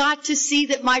I've got to see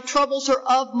that my troubles are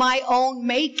of my own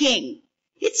making.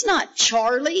 It's not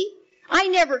Charlie. I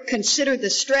never consider the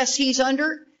stress he's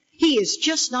under. He is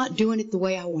just not doing it the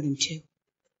way I want him to.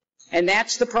 And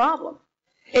that's the problem.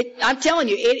 I'm telling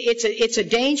you, it's a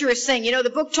dangerous thing. You know, the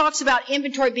book talks about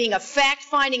inventory being a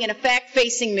fact-finding and a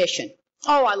fact-facing mission.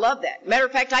 Oh, I love that. Matter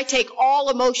of fact, I take all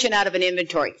emotion out of an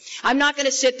inventory. I'm not going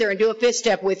to sit there and do a fifth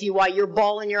step with you while you're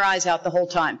bawling your eyes out the whole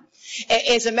time.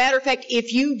 As a matter of fact,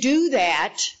 if you do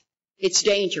that, it's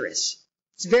dangerous.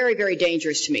 It's very, very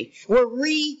dangerous to me. We're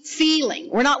re-feeling.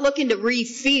 We're not looking to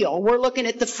re-feel. We're looking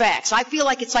at the facts. I feel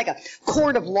like it's like a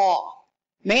court of law.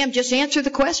 Ma'am, just answer the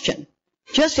question.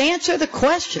 Just answer the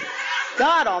question.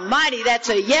 God almighty, that's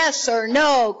a yes or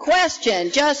no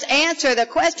question. Just answer the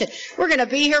question. We're going to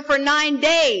be here for 9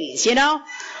 days, you know.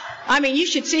 I mean, you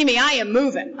should see me. I am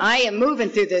moving. I am moving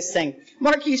through this thing.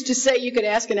 Mark used to say you could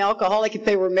ask an alcoholic if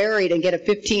they were married and get a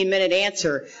 15-minute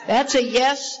answer. That's a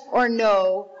yes or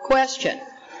no question.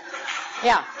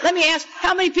 Yeah. Let me ask,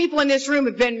 how many people in this room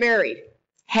have been married?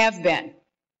 Have been.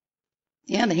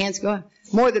 Yeah, the hands go up.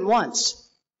 More than once.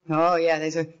 Oh, yeah,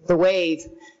 there's the wave.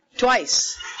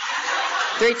 Twice.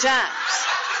 3 times.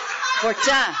 4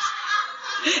 times.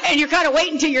 And you're kind of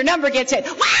waiting until your number gets hit.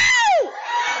 Wow!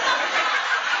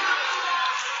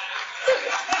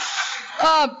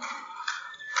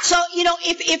 So,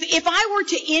 if I were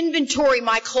to inventory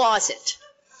my closet,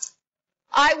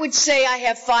 I would say I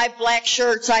have 5 black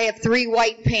shirts, I have 3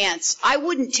 white pants. I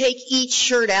wouldn't take each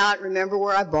shirt out, remember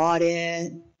where I bought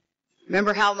it,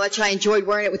 remember how much I enjoyed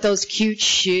wearing it with those cute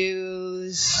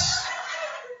shoes.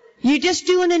 You're just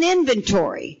doing an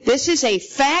inventory. This is a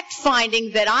fact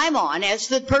finding that I'm on as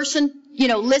the person,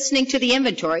 listening to the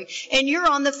inventory, and you're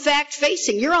on the fact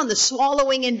facing. You're on the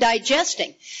swallowing and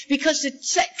digesting. Because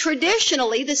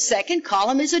traditionally, the second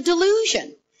column is a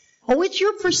delusion. Oh, it's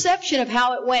your perception of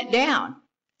how it went down.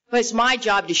 But it's my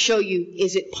job to show you,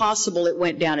 is it possible it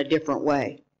went down a different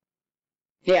way?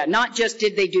 Yeah, not just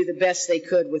did they do the best they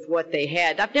could with what they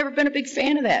had. I've never been a big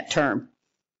fan of that term.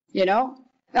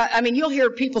 You'll hear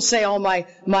people say, oh, my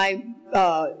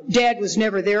dad was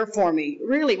never there for me.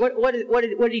 Really? What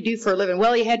did he do for a living?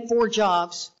 Well, he had 4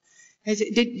 jobs. Was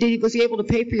he able to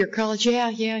pay for your college? Yeah,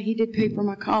 he did pay for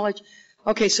my college.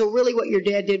 Okay, so really what your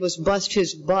dad did was bust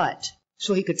his butt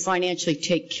so he could financially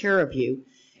take care of you.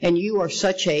 And you are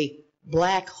such a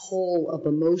black hole of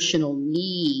emotional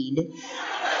need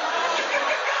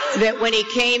that when he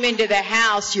came into the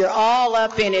house, you're all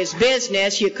up in his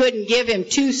business. You couldn't give him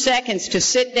 2 seconds to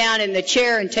sit down in the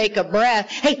chair and take a breath.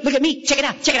 Hey, look at me. Check it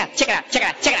out. Check it out. Check it out. Check it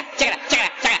out. Check it out. Check it out. Check it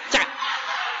out. Check it out. Check it out.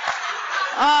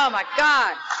 Oh, my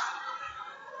God.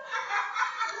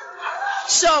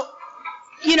 So,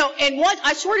 and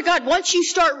I swear to God, once you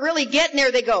start really getting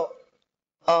there, they go,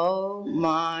 oh,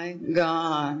 my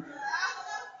God.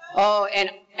 Oh,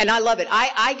 and I love it.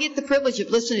 I get the privilege of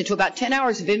listening to about 10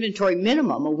 hours of inventory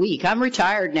minimum a week. I'm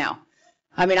retired now.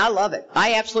 I love it.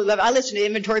 I absolutely love it. I listen to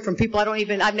inventory from people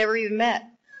I've never even met.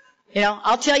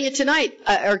 I'll tell you tonight,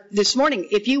 or this morning,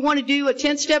 if you want to do a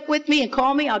 10-step with me and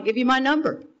call me, I'll give you my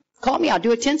number. Call me, I'll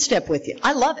do a 10-step with you.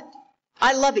 I love it.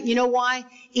 I love it. You know why?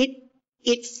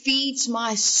 It feeds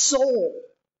my soul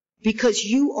because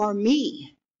you are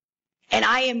me. And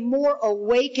I am more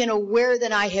awake and aware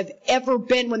than I have ever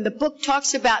been. When the book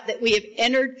talks about that we have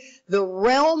entered the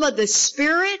realm of the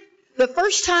Spirit, the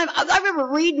first time, I remember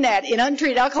reading that in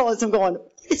Untreated Alcoholism going,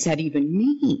 what does that even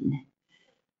mean?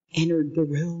 Entered the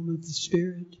realm of the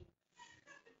Spirit.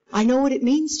 I know what it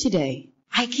means today.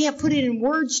 I can't put it in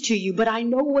words to you, but I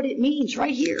know what it means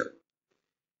right here.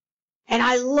 And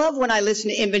I love when I listen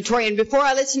to inventory. And before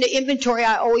I listen to inventory,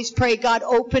 I always pray, God,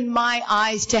 open my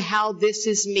eyes to how this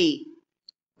is me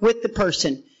with the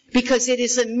person. Because it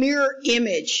is a mirror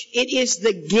image. It is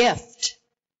the gift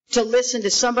to listen to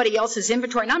somebody else's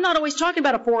inventory. And I'm not always talking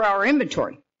about a 4-hour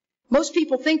inventory. Most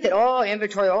people think that,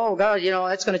 inventory, God,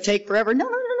 that's going to take forever.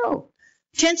 No.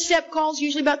 10-step calls,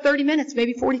 usually about 30 minutes,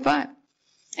 maybe 45.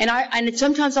 And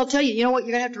sometimes I'll tell you, you know what,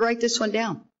 you're going to have to write this one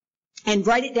down. And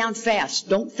write it down fast.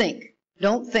 Don't think.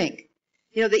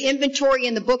 The inventory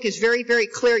in the book is very, very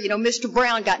clear. Mr.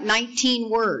 Brown got 19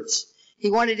 words. He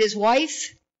wanted his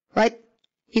wife, right?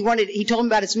 He told him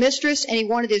about his mistress, and he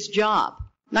wanted his job.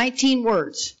 19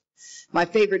 words. My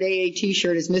favorite AA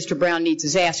t-shirt is Mr. Brown needs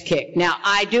his ass kicked. Now,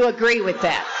 I do agree with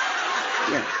that.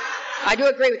 Yeah. I do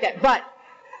agree with that. But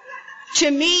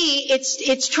to me,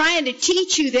 it's trying to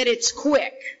teach you that it's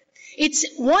quick.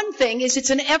 One thing is it's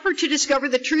an effort to discover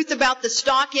the truth about the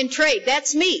stock in trade.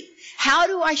 That's me. How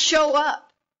do I show up?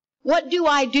 What do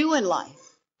I do in life?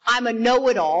 I'm a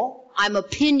know-it-all. I'm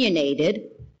opinionated.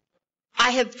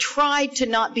 I have tried to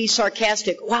not be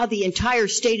sarcastic. Wow, the entire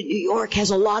state of New York has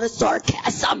a lot of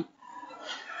sarcasm.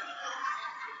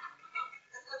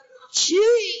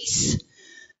 Jeez.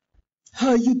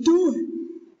 How you doing?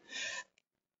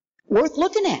 Worth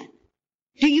looking at.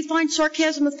 Do you find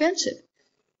sarcasm offensive?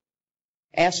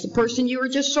 Ask the person you were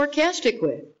just sarcastic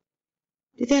with.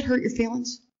 Did that hurt your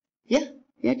feelings? Yeah,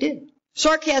 it did.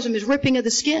 Sarcasm is ripping of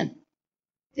the skin.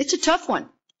 It's a tough one.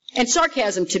 And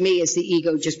sarcasm to me is the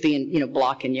ego just being,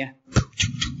 blocking you.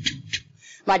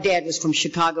 My dad was from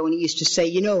Chicago and he used to say,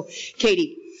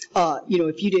 Katie,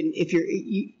 you'd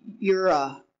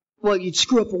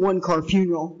screw up a 1-car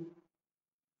funeral.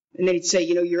 And then he'd say,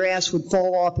 your ass would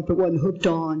fall off if it wasn't hooked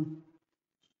on.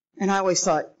 And I always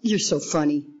thought, you're so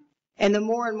funny. And the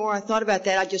more and more I thought about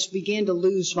that, I just began to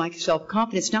lose my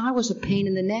self-confidence. Now I was a pain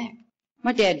in the neck.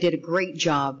 My dad did a great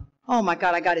job. Oh my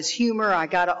God, I got his humor. I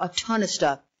got a ton of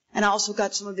stuff. And I also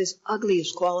got some of his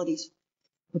ugliest qualities.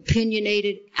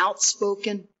 Opinionated,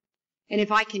 outspoken. And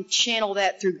if I can channel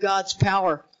that through God's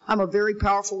power, I'm a very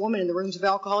powerful woman in the rooms of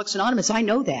Alcoholics Anonymous. I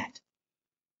know that.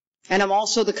 And I'm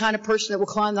also the kind of person that will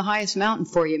climb the highest mountain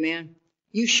for you, man.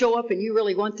 You show up and you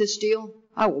really want this deal,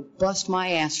 I will bust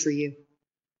my ass for you.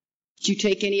 If you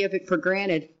take any of it for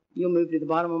granted, you'll move to the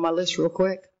bottom of my list real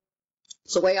quick.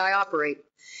 It's the way I operate.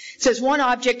 It says one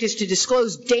object is to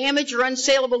disclose damaged or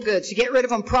unsaleable goods, to get rid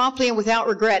of them promptly and without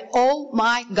regret. Oh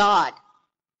my God.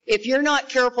 If you're not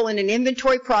careful in an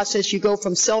inventory process, you go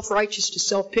from self-righteous to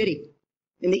self-pity.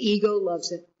 And the ego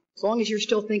loves it, as long as you're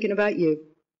still thinking about you.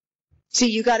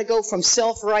 See, you got to go from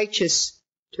self-righteous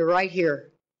to right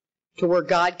here, to where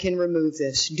God can remove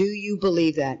this. Do you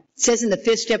believe that? It says in the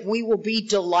fifth step, we will be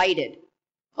delighted.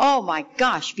 Oh my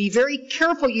gosh, be very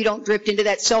careful you don't drift into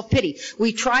that self-pity.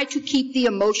 We try to keep the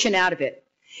emotion out of it.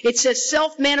 It says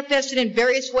self-manifested in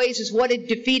various ways is what had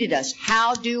defeated us.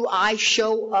 How do I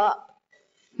show up?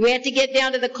 We have to get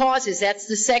down to the causes. That's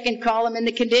the second column, and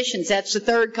the conditions. That's the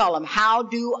third column. How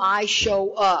do I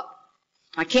show up?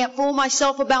 I can't fool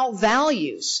myself about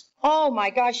values. Oh my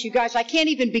gosh, you guys, I can't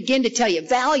even begin to tell you.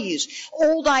 Values,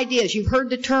 old ideas. You've heard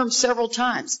the term several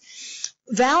times.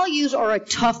 Values are a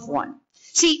tough one.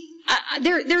 See,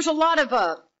 there's a lot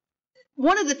of,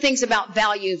 one of the things about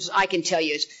values I can tell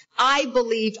you is I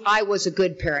believed I was a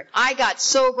good parent. I got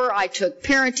sober. I took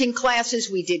parenting classes.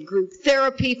 We did group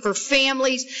therapy for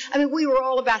families. I mean, we were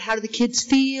all about how do the kids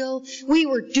feel. We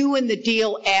were doing the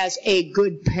deal as a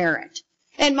good parent.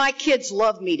 And my kids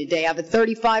love me today. I have a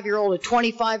 35-year-old, a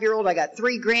 25-year-old. I got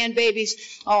 3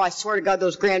 grandbabies. Oh, I swear to God,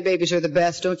 those grandbabies are the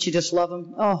best. Don't you just love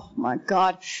them? Oh, my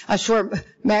God. I swear,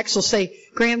 Max will say,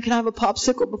 Graham, can I have a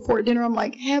popsicle before dinner? I'm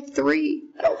like, have 3.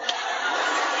 I don't care.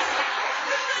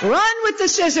 Run with the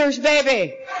scissors,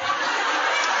 baby. You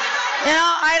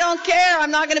know, I don't care.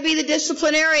 I'm not going to be the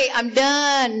disciplinary. I'm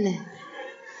done.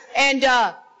 And,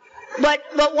 but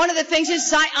one of the things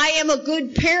is I am a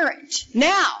good parent.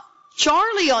 Now,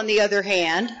 Charlie, on the other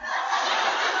hand,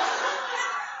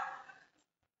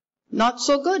 not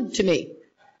so good to me.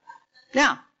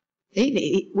 Now,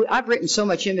 I've written so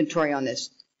much inventory on this.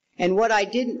 And what I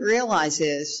didn't realize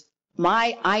is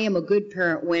my I am a good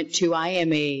parent went to I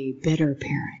am a better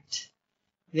parent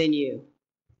than you.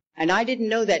 And I didn't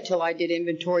know that till I did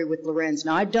inventory with Lorenz.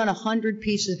 Now, I'd done 100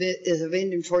 pieces of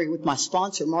inventory with my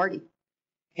sponsor, Marty.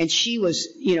 And she was,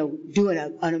 doing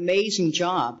an amazing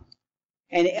job.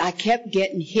 And I kept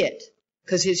getting hit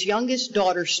because his youngest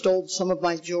daughter stole some of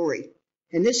my jewelry.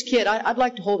 And this kid, I'd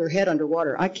like to hold her head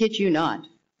underwater. I kid you not.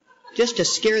 Just to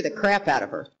scare the crap out of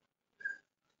her.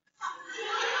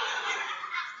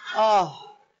 Oh,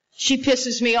 she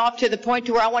pisses me off to the point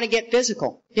to where I want to get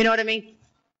physical. You know what I mean?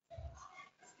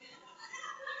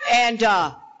 And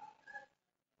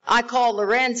I called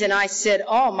Lorenz and I said,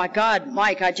 oh my God,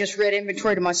 Mike, I just read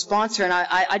inventory to my sponsor and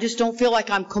I just don't feel like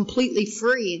I'm completely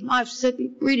free. And I said,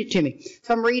 read it to me.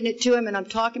 So I'm reading it to him and I'm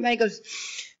talking about it. He goes,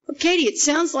 well, Katie, it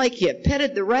sounds like you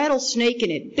petted the rattlesnake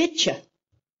and it bit you.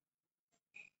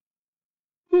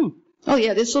 Oh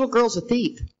yeah, this little girl's a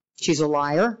thief. She's a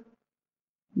liar.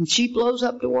 And she blows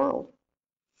up the world.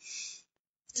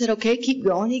 I said, okay, keep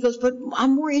going. He goes, but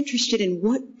I'm more interested in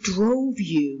what drove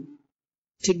you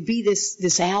to be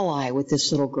this ally with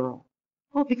this little girl.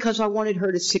 Well, because I wanted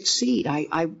her to succeed.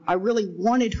 I really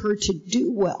wanted her to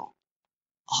do well.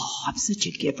 Oh, I'm such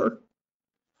a giver.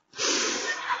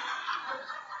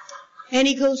 And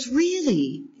he goes,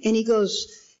 really? And he goes,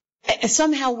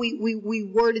 somehow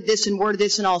we worded this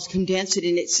and I'll condense it.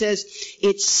 And it says,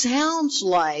 it sounds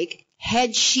like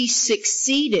had she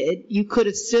succeeded, you could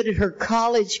have stood at her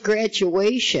college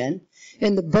graduation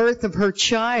and the birth of her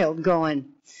child going,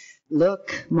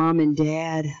 look, Mom and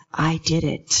Dad, I did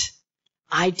it.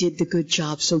 I did the good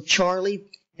job. So Charlie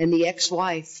and the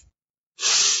ex-wife,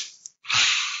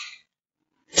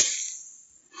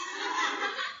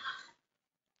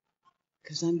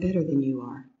 because I'm better than you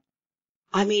are.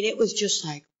 I mean, it was just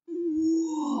like,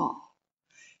 whoa.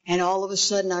 And all of a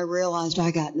sudden I realized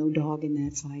I got no dog in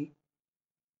that fight.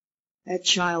 That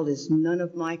child is none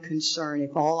of my concern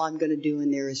if all I'm going to do in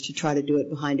there is to try to do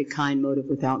it behind a kind motive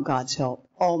without God's help.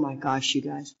 Oh my gosh, you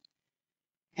guys.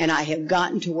 And I have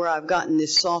gotten to where I've gotten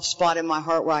this soft spot in my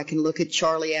heart where I can look at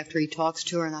Charlie after he talks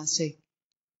to her and I say,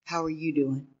 how are you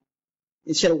doing?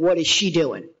 Instead of what is she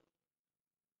doing?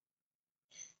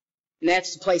 And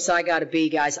that's the place I got to be,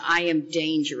 guys. I am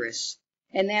dangerous.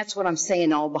 And that's what I'm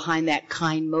saying all behind that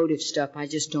kind motive stuff. I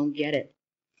just don't get it.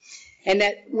 And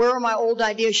that where my old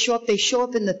ideas show up, they show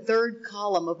up in the third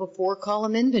column of a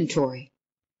 4-column inventory.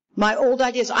 My old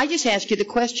ideas, I just asked you the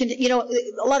question,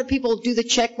 a lot of people do the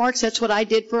check marks. That's what I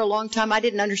did for a long time. I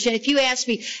didn't understand. If you asked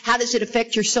me, how does it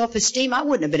affect your self-esteem, I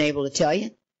wouldn't have been able to tell you.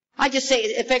 I just say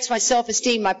it affects my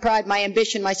self-esteem, my pride, my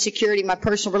ambition, my security, my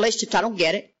personal relationships. I don't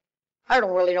get it. I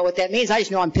don't really know what that means. I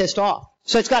just know I'm pissed off.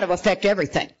 So it's got to affect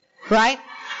everything, right?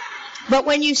 But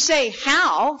when you say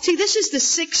how, see, this is the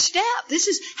 6th step. This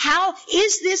is how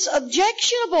is this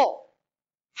objectionable?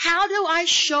 How do I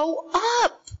show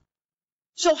up?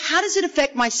 So how does it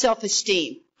affect my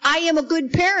self-esteem? I am a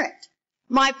good parent.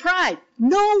 My pride.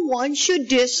 No one should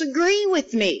disagree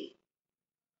with me.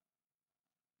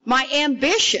 My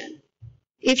ambition.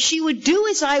 If she would do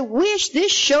as I wish,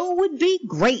 this show would be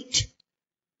great.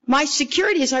 My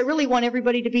security is I really want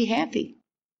everybody to be happy.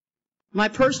 My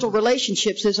personal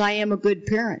relationships is I am a good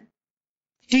parent.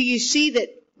 Do you see that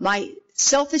my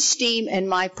self-esteem and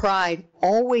my pride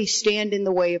always stand in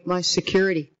the way of my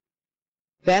security?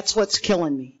 That's what's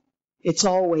killing me. It's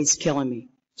always killing me.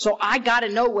 So I got to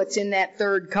know what's in that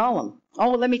third column.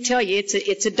 Oh, let me tell you,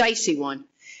 it's a dicey one.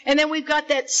 And then we've got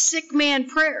that sick man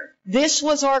prayer. This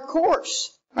was our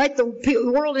course, right?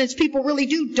 The world and its people really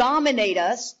do dominate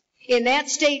us. In that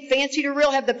state, fancy to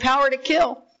real, have the power to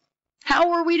kill. How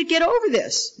were we to get over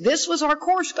this? This was our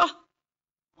course.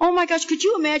 Oh my gosh, could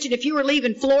you imagine if you were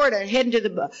leaving Florida and heading to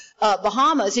the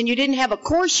Bahamas and you didn't have a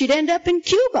course, you'd end up in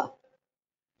Cuba.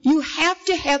 You have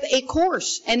to have a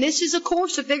course, and this is a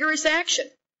course of vigorous action.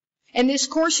 And this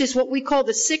course is what we call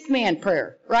the sick man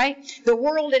prayer, right? The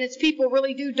world and its people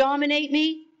really do dominate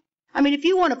me. I mean, if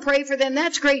you want to pray for them,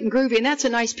 that's great and groovy, and that's a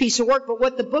nice piece of work, but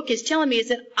what the book is telling me is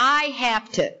that I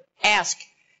have to ask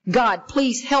God,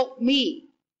 please help me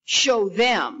show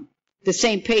them the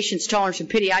same patience, tolerance, and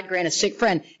pity I'd grant a sick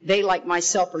friend. They, like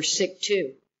myself, are sick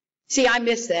too. See, I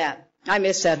miss that. I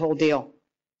miss that whole deal.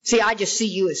 See, I just see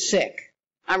you as sick.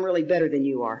 I'm really better than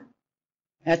you are.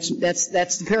 That's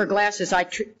the pair of glasses I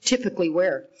typically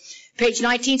wear. Page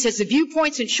 19 says, the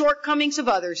viewpoints and shortcomings of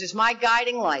others is my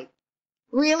guiding light.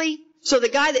 Really? So the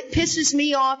guy that pisses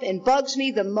me off and bugs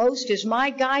me the most is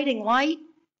my guiding light?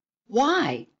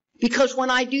 Why? Because when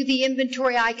I do the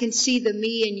inventory, I can see the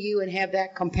me and you and have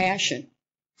that compassion.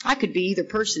 I could be either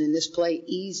person in this play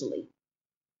easily.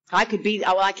 I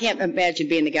can't imagine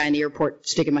being the guy in the airport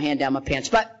sticking my hand down my pants,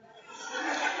 but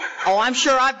I'm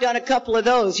sure I've done a couple of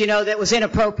those, that was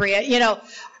inappropriate.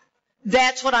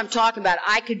 That's what I'm talking about.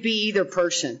 I could be either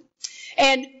person.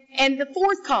 And the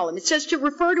fourth column, it says to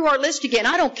refer to our list again.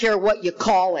 I don't care what you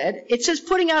call it. It says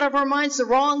putting out of our minds the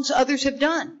wrongs others have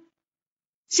done.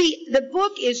 See, the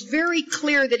book is very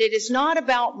clear that it is not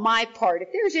about my part. If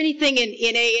there's anything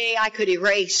in AA I could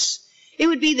erase, it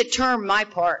would be the term my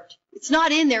part. It's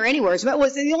not in there anywhere.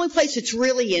 The only place it's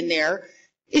really in there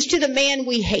is to the man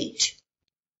we hate.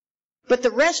 But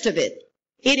the rest of it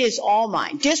is all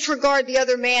mine. Disregard the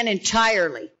other man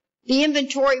entirely. The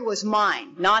inventory was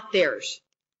mine, not theirs.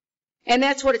 And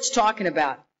that's what it's talking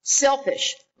about.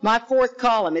 Selfish. My fourth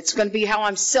column, it's going to be how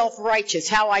I'm self-righteous,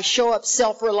 how I show up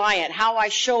self-reliant, how I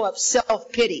show up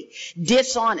self-pity,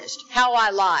 dishonest, how I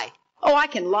lie. Oh, I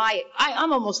can lie.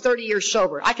 I'm almost 30 years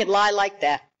sober. I can lie like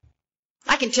that.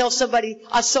 I can tell somebody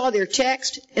I saw their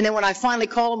text, and then when I finally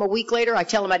call them a week later, I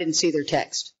tell them I didn't see their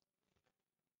text.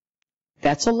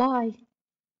 That's a lie.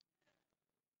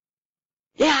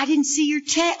 Yeah, I didn't see your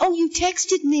text. Oh, you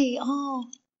texted me. Oh.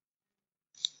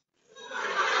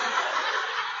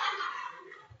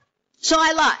 So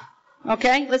I lie.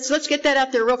 Okay? Let's get that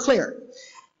out there real clear.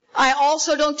 I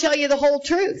also don't tell you the whole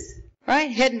truth.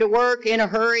 Right? Heading to work in a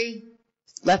hurry.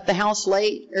 Left the house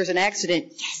late. There's an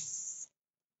accident. Yes.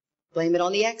 Blame it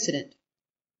on the accident.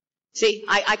 See,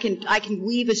 I can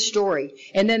weave a story.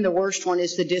 And then the worst one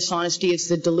is the dishonesty, is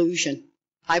the delusion.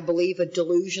 I believe a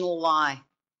delusional lie.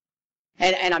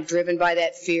 And I'm driven by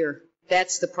that fear.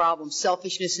 That's the problem.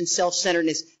 Selfishness and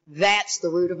self-centeredness. That's the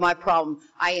root of my problem.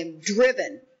 I am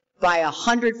driven by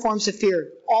 100 forms of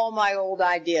fear. All my old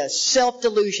ideas.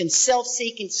 Self-delusion,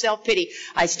 self-seeking, self-pity.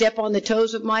 I step on the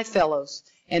toes of my fellows,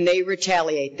 and they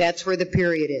retaliate. That's where the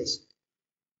period is.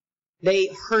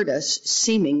 They hurt us,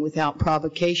 seeming without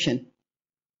provocation.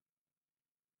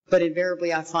 But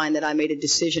invariably I find that I made a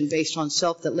decision based on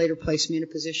self that later placed me in a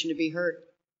position to be hurt.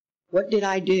 What did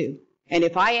I do? And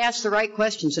if I ask the right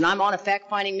questions and I'm on a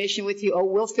fact-finding mission with you,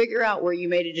 we'll figure out where you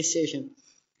made a decision.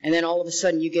 And then all of a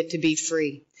sudden you get to be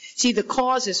free. See, the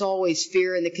cause is always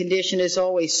fear, and the condition is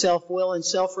always self-will and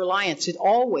self-reliance. It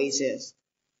always is.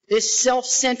 This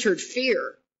self-centered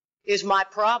fear is my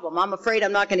problem. I'm afraid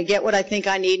I'm not going to get what I think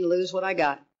I need and lose what I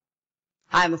got.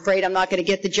 I'm afraid I'm not going to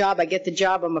get the job. I get the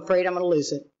job. I'm afraid I'm going to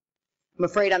lose it. I'm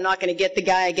afraid I'm not going to get the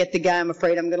guy. I get the guy. I'm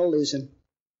afraid I'm going to lose him.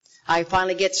 I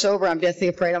finally get sober. I'm deathly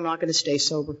afraid I'm not going to stay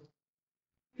sober.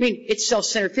 I mean, it's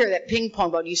self-centered fear, that ping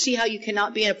pong ball. You see how you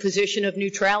cannot be in a position of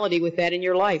neutrality with that in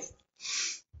your life?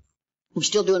 We're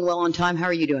still doing well on time. How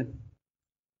are you doing?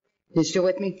 You still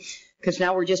with me? Because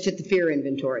now we're just at the fear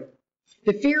inventory.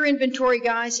 The fear inventory,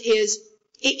 guys,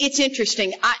 it's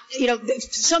interesting.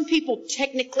 Some people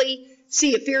technically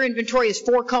see a fear inventory as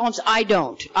 4 columns. I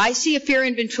don't. I see a fear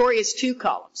inventory as 2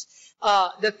 columns.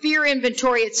 the fear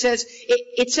inventory, it says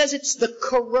it's the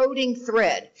corroding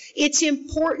thread. It's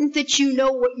important that you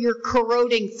know what your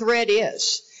corroding thread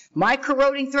is. My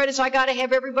corroding thread is I got to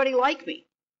have everybody like me.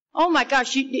 Oh my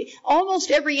gosh,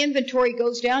 almost every inventory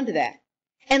goes down to that.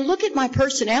 And look at my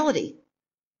personality.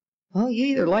 Oh, you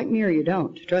either like me or you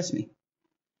don't. Trust me.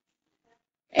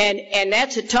 And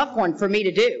that's a tough one for me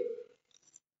to do.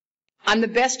 I'm the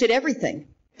best at everything.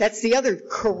 That's the other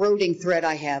corroding thread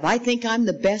I have. I think I'm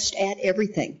the best at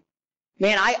everything.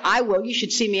 Man, I will. You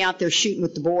should see me out there shooting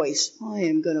with the boys.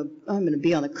 I'm gonna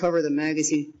be on the cover of the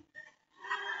magazine.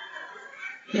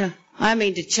 Yeah. I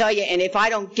mean, to tell you, and if I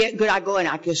don't get good, I go and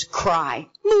I just cry.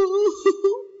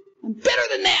 I'm better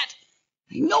than that.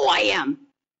 I know I am.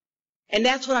 And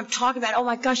that's what I'm talking about. Oh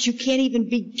my gosh, you can't even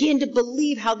begin to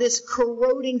believe how this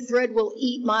corroding thread will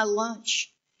eat my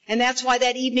lunch. And that's why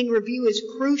that evening review is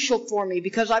crucial for me,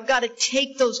 because I've got to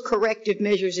take those corrective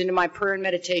measures into my prayer and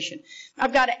meditation.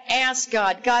 I've got to ask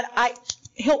God,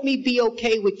 help me be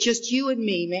okay with just you and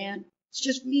me, man. It's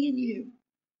just me and you.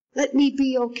 Let me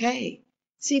be okay.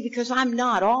 See, because I'm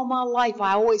not. All my life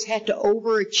I always had to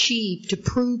overachieve to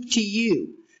prove to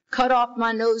you. Cut off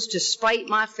my nose to spite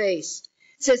my face.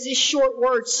 It says this short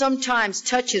word sometimes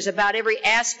touches about every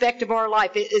aspect of our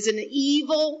life. It is an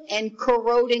evil and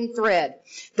corroding thread.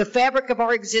 The fabric of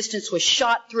our existence was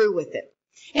shot through with it.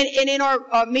 And in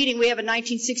our meeting, we have a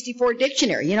 1964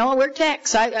 dictionary. You know, we're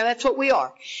techs. That's what we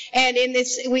are. And in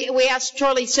this, we asked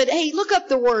Charlie, said, hey, look up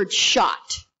the word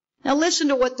shot. Now listen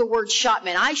to what the word shot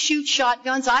meant. I shoot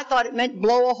shotguns. I thought it meant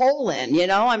blow a hole in, you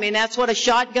know. I mean, that's what a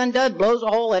shotgun does, blows a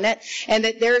hole in it. And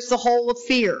that there's the hole of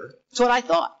fear. That's what I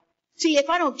thought. See, if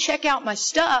I don't check out my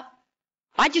stuff,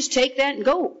 I just take that and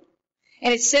go.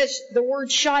 And it says the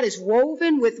word shot is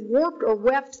woven with warped or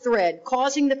weft thread,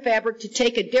 causing the fabric to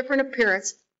take a different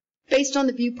appearance based on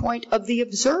the viewpoint of the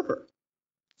observer.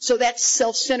 So that's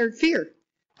self-centered fear.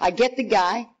 I get the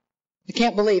guy. I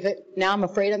can't believe it. Now I'm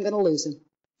afraid I'm going to lose him.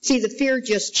 See, the fear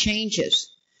just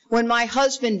changes. When my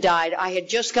husband died, I had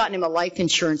just gotten him a life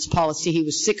insurance policy. He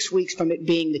was 6 weeks from it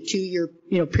being the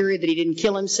 2-year, period that he didn't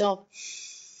kill himself.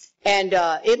 And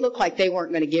it looked like they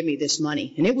weren't going to give me this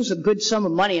money. And it was a good sum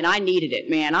of money, and I needed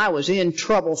it, man. I was in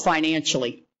trouble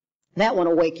financially. That one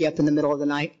will wake you up in the middle of the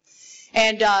night.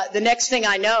 And the next thing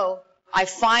I know, I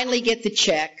finally get the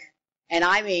check. And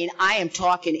I mean, I am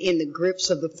talking in the grips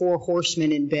of the 4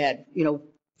 horsemen in bed,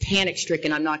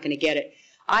 panic-stricken, I'm not going to get it.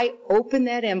 I open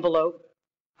that envelope.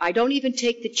 I don't even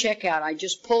take the check out. I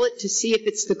just pull it to see if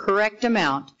it's the correct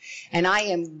amount. And I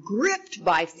am gripped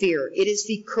by fear. It is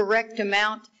the correct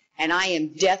amount, and I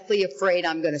am deathly afraid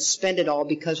I'm going to spend it all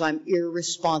because I'm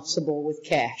irresponsible with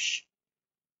cash.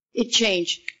 It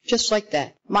changed just like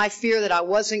that. My fear that I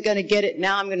wasn't going to get it,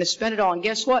 now I'm going to spend it all. And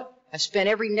guess what? I spent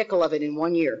every nickel of it in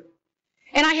 1 year.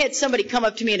 And I had somebody come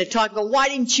up to me in a talk and go, why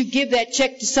didn't you give that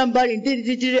check to somebody? And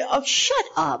oh, shut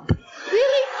up.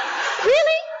 Really?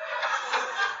 Really?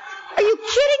 Are you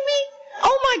kidding me?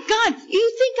 Oh, my God.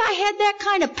 You think I had that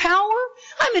kind of power?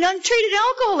 I'm in untreated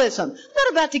alcoholism. I'm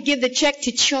not about to give the check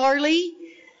to Charlie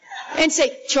and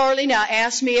say, Charlie, now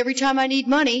ask me every time I need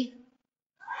money.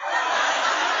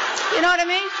 You know what I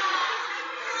mean?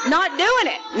 Not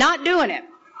doing it. Not doing it.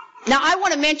 Now, I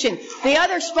want to mention, the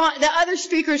other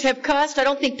speakers have cussed. I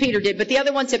don't think Peter did, but the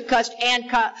other ones have cussed, and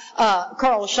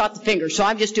Carl shot the finger. So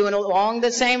I'm just doing along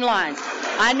the same lines.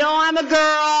 I know I'm a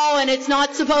girl, and it's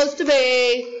not supposed to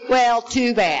be. Well,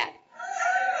 too bad.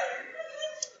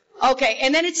 Okay,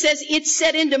 and then it says, it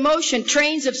set into motion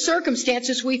trains of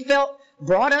circumstances we felt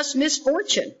brought us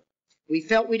misfortune. We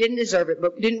felt we didn't deserve it,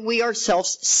 but didn't we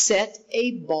ourselves set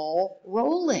a ball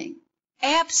rolling?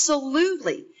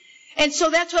 Absolutely. And so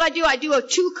that's what I do. I do a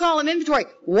 2-column inventory.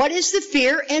 What is the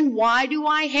fear and why do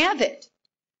I have it?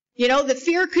 The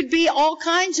fear could be all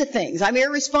kinds of things. I'm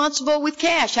irresponsible with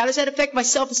cash. How does that affect my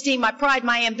self-esteem, my pride,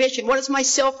 my ambition? What does my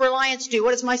self-reliance do?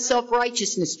 What does my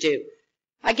self-righteousness do?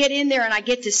 I get in there and I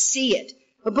get to see it.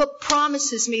 The book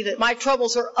promises me that my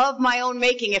troubles are of my own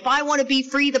making. If I want to be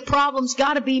free, the problem's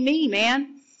got to be me, man.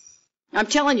 I'm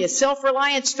telling you,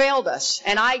 self-reliance failed us.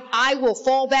 And I will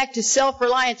fall back to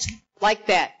self-reliance like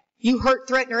that. You hurt,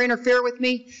 threaten, or interfere with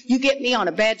me, you get me on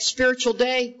a bad spiritual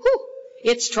day, whew,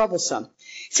 it's troublesome.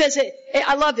 It says,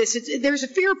 I love this, there's a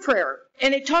fear prayer,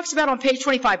 and it talks about on page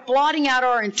 25, blotting out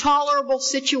our intolerable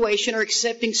situation or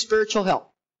accepting spiritual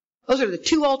help. Those are the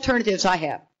 2 alternatives I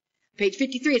have. Page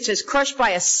 53, it says, crushed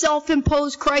by a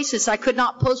self-imposed crisis I could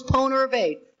not postpone or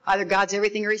evade. Either God's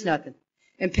everything or He's nothing.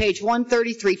 And page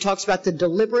 133 talks about the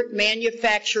deliberate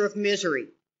manufacture of misery.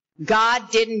 God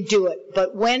didn't do it,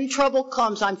 but when trouble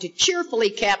comes, I'm to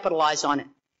cheerfully capitalize on it.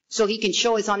 so he can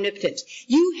show his omnipotence.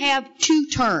 You have 2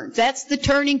 turns. That's the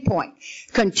turning point.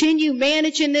 Continue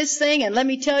managing this thing, and let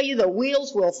me tell you, the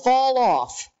wheels will fall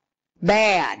off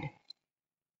bad.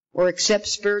 Or accept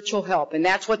spiritual help. And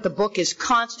that's what the book is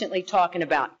constantly talking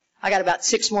about. I got about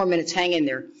 6 more minutes. Hang in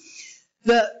there.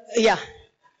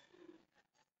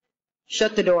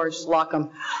 Shut the doors. Lock them.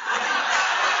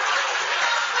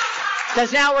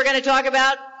 Because now we're going to talk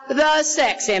about the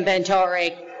sex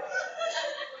inventory.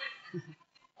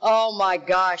 Oh my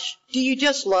gosh. Do you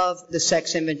just love the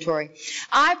sex inventory?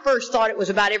 I first thought it was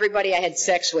about everybody I had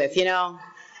sex with, you know.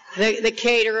 The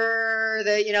caterer,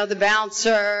 the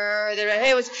bouncer.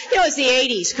 It was the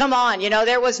 80s. Come on,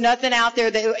 there was nothing out there.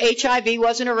 The HIV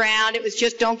wasn't around. It was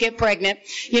just don't get pregnant.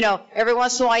 Every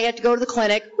once in a while you had to go to the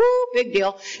clinic. Woo, big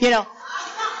deal.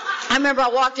 I remember I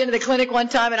walked into the clinic one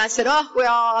time and I said, oh, we're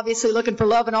all obviously looking for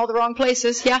love in all the wrong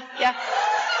places. Yeah.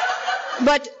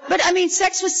 But I mean,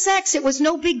 sex was sex. It was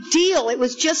no big deal. It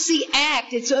was just the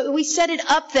act. We set it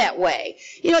up that way.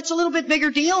 It's a little bit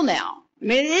bigger deal now. I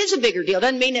mean, it is a bigger deal.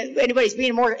 Doesn't mean that anybody's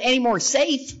being any more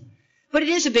safe, but it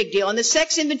is a big deal. And the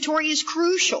sex inventory is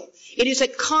crucial. It is a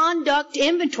conduct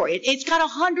inventory. It's got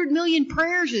 100 million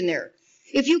prayers in there.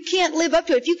 If you can't live up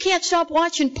to it, if you can't stop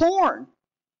watching porn,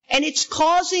 and it's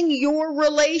causing your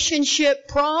relationship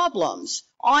problems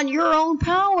on your own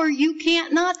power, you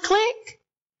can't not click.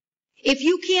 If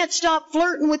you can't stop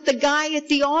flirting with the guy at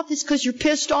the office because you're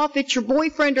pissed off at your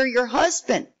boyfriend or your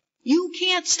husband, you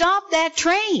can't stop that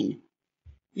train.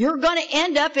 You're going to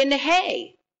end up in the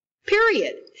hay.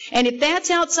 Period. And if that's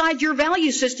outside your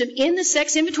value system in the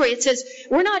sex inventory, it says,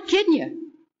 we're not kidding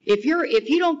you. If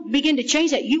you don't begin to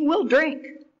change that, you will drink.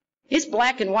 It's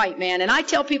black and white, man. And I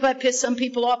tell people I piss some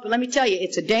people off, but let me tell you,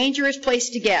 it's a dangerous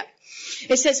place to get.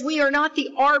 It says we are not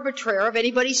the arbitrator of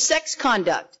anybody's sex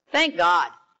conduct. Thank God.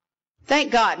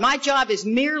 Thank God. My job is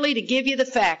merely to give you the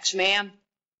facts, ma'am.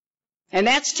 And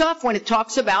that's tough when it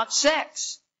talks about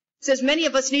sex. It says many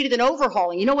of us needed an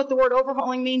overhauling. You know what the word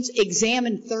overhauling means?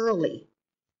 Examine thoroughly.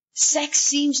 Sex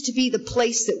seems to be the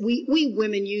place that we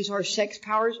women use our sex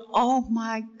powers. Oh,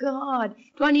 my God.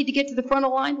 Do I need to get to the front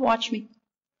of the line? Watch me.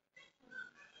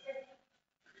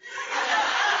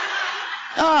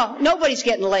 Oh, nobody's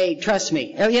getting laid, trust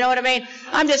me. You know what I mean?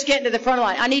 I'm just getting to the front of the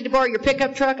line. I need to borrow your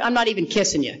pickup truck. I'm not even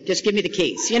kissing you. Just give me the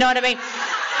keys. You know what I mean?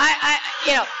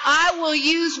 I will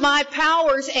use my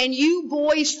powers and you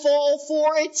boys fall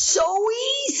for it so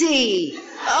easy.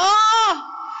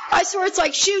 Oh, I swear it's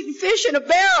like shooting fish in a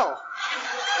barrel.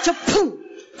 It's a poof,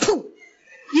 poof.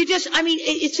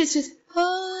 It's just this,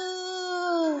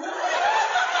 oh,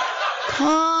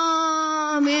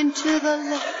 come into the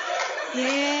light.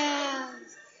 Yeah.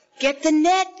 Get the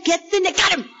net. Got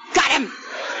him.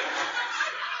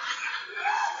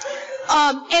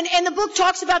 And the book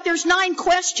talks about there's 9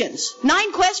 questions.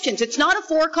 9 questions. It's not a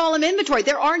 4-column inventory.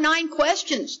 There are 9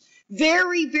 questions.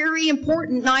 Very, very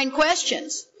important 9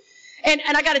 questions. And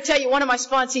I got to tell you, one of my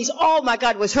sponsees, oh my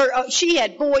God, was her. She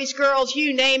had boys, girls,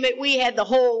 you name it. We had the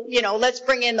whole, let's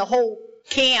bring in the whole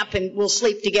camp and we'll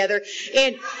sleep together.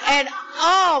 And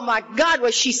oh my God,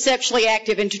 was she sexually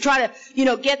active. And to try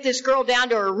to, get this girl down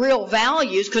to her real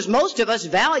values, because most of us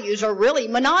values are really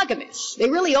monogamous. They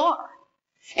really are.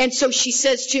 And so she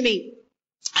says to me,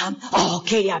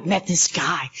 Katie, I've met this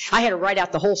guy. I had to write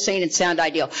out the whole Sane and Sound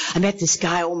Ideal. I met this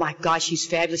guy. Oh my gosh, he's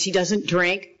fabulous. He doesn't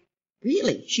drink.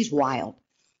 Really? She's wild.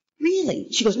 Really?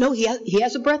 She goes, no, he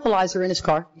has a breathalyzer in his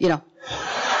car,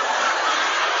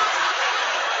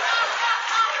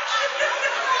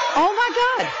 Oh my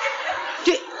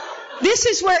God. This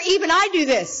is where even I do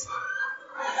this.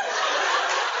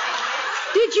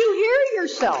 Did you hear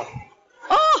yourself?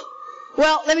 Oh,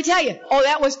 well, let me tell you.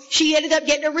 She ended up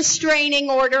getting a restraining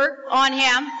order on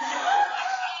him.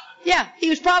 Yeah, he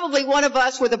was probably one of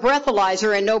us with a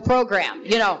breathalyzer and no program,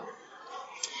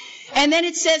 And then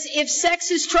it says, if sex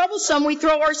is troublesome, we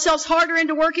throw ourselves harder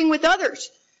into working with others.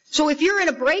 So if you're in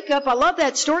a breakup, I love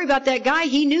that story about that guy.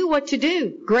 He knew what to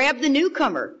do. Grab the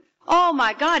newcomer. Oh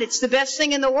my God, it's the best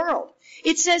thing in the world.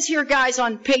 It says here, guys,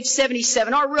 on page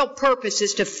 77, our real purpose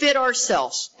is to fit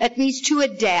ourselves. That means to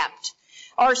adapt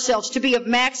ourselves, to be of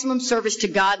maximum service to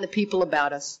God and the people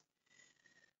about us.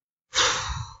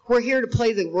 We're here to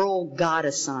play the role God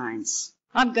assigns.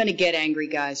 I'm going to get angry,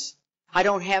 guys. I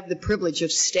don't have the privilege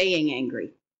of staying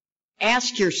angry.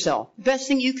 Ask yourself, the best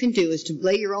thing you can do is to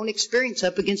lay your own experience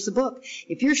up against the book.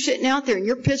 If you're sitting out there and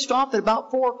you're pissed off at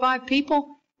about 4 or 5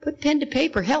 people, put pen to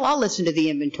paper. Hell, I'll listen to the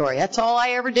inventory. That's all I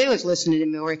ever do is listen to the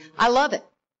inventory. I love it.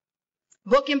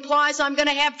 Book implies I'm going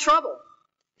to have trouble.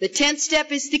 The 10th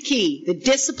step is the key. The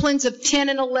disciplines of 10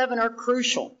 and 11 are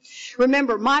crucial.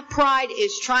 Remember, my pride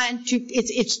is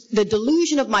it's the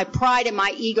delusion of my pride and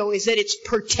my ego is that it's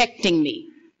protecting me.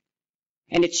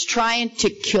 And it's trying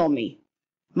to kill me.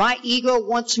 My ego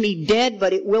wants me dead,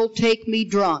 but it will take me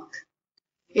drunk.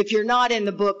 If you're not in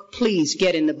the book, please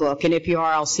get in the book. And if you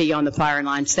are, I'll see you on the firing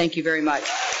lines. Thank you very much.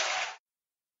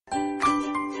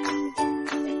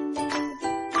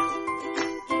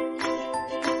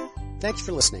 Thanks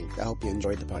for listening. I hope you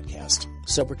enjoyed the podcast.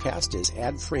 Sobercast is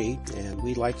ad-free, and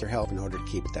we'd like your help in order to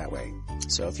keep it that way.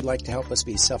 So if you'd like to help us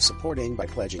be self-supporting by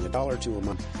pledging $1 or $2 a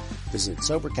month, visit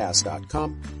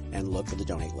Sobercast.com and look for the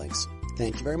donate links.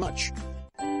 Thank you very much.